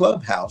on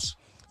Clubhouse.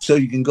 So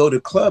you can go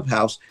to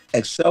Clubhouse,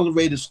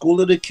 Accelerated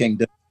School of the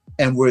Kingdom,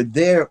 and we're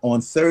there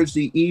on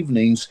Thursday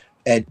evenings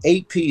at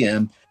 8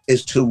 p.m.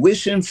 It's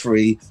tuition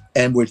free,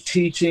 and we're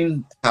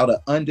teaching how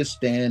to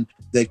understand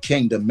the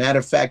kingdom. Matter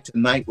of fact,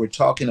 tonight we're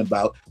talking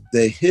about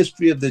the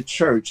history of the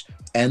church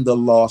and the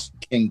lost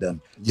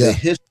kingdom. The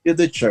history of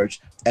the church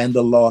and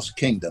the lost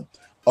kingdom.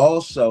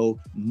 Also,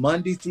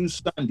 Monday through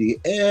Sunday,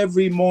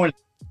 every morning,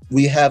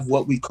 we have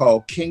what we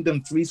call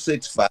Kingdom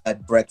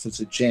 365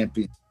 Breakfast of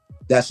Champions.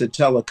 That's a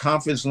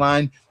teleconference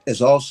line. It's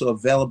also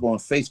available on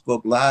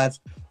Facebook Live.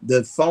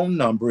 The phone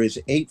number is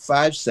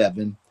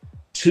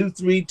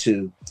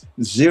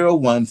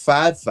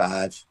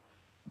 857-232-0155.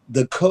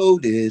 The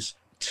code is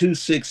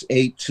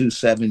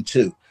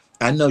 268272.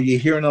 I know you're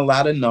hearing a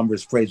lot of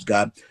numbers, praise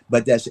God,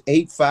 but that's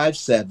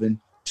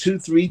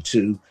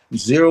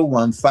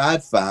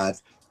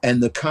 857-232-0155.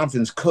 And the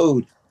conference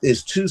code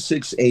is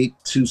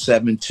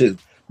 268272.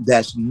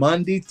 That's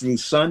Monday through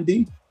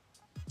Sunday.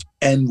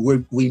 And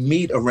we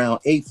meet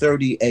around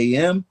 8:30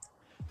 a.m.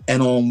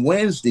 And on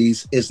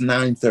Wednesdays, it's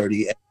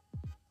 9:30 a.m.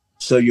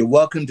 So you're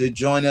welcome to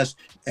join us.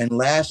 And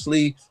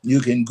lastly, you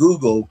can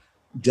Google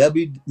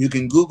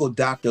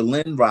Dr.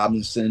 Lynn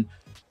Robinson,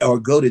 or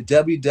go to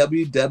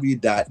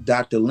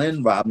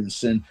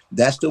www.drlynrobinson.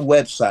 That's the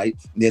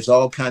website. There's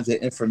all kinds of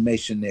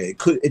information there.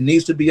 It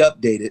needs to be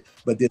updated,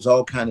 but there's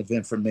all kind of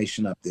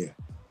information up there.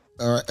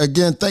 All right.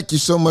 Again, thank you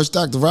so much,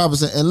 Dr.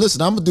 Robinson. And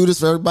listen, I'm gonna do this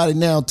for everybody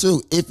now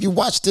too. If you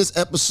watch this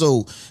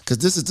episode, because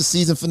this is the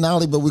season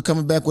finale, but we're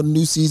coming back with a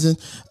new season.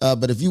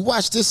 But if you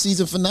watch this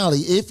season finale,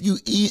 if you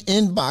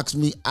inbox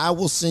me, I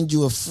will send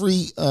you a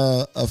free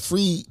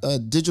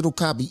digital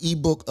copy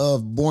ebook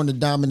of Born to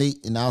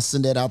Dominate, and I'll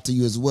send that out to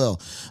you as well.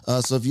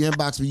 So if you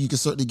inbox me, you can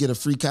certainly get a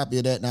free copy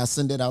of that, and I'll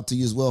send that out to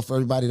you as well for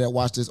everybody that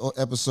watched this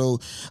episode.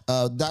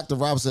 Dr.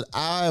 Robinson,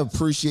 I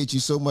appreciate you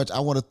so much.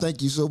 I want to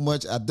thank you so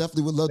much. I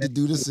definitely would love to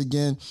do this again.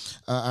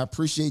 I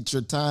appreciate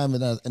your time,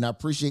 and I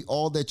appreciate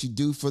all that you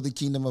do for the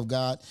kingdom of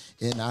God.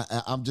 And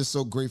I'm just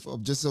so grateful.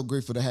 I'm just so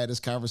grateful to have this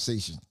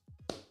conversation.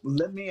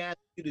 Let me ask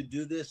you to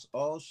do this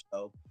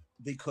also,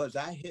 because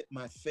I hit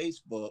my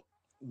Facebook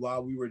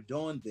while we were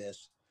doing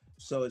this.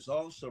 So it's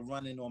also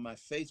running on my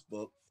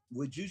Facebook.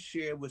 Would you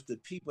share with the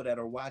people that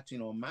are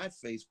watching on my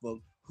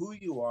Facebook who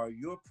you are,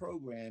 your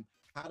program,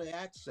 how to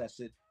access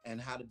it, and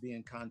how to be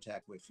in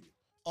contact with you?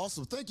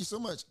 Awesome. Thank you so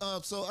much.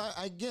 So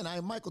I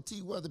am Michael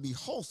T. Weatherby,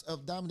 host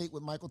of Dominate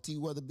with Michael T.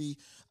 Weatherby.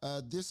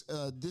 This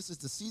is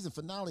the season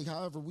finale.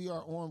 However, we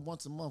are on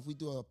once a month. We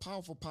do a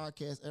powerful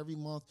podcast every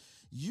month.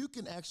 You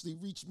can actually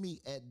reach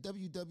me at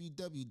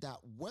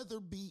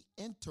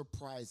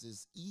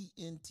www.weatherbyenterprises,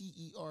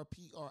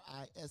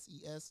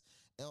 ENTERPRISES,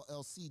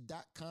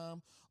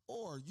 LLC.com.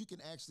 Or you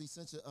can actually,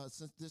 since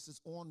this is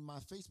on my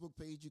Facebook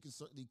page, you can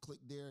certainly click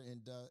there,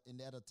 and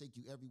that'll take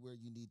you everywhere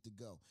you need to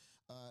go.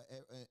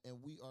 And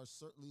we are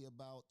certainly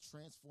about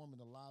transforming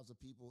the lives of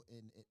people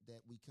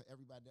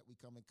everybody that we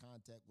come in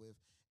contact with.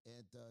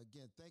 And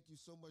again, thank you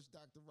so much,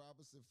 Dr.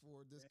 Robinson,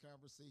 for this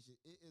conversation.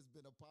 It has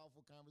been a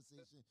powerful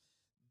conversation.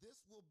 This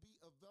will be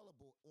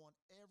available on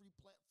every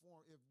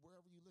platform. If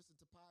wherever you listen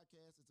to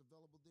podcasts, it's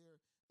available there.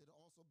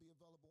 It'll also be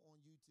available on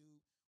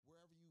YouTube,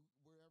 wherever your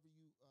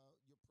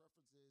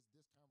preference is.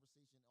 This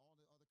conversation, all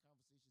the other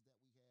conversations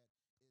that we had.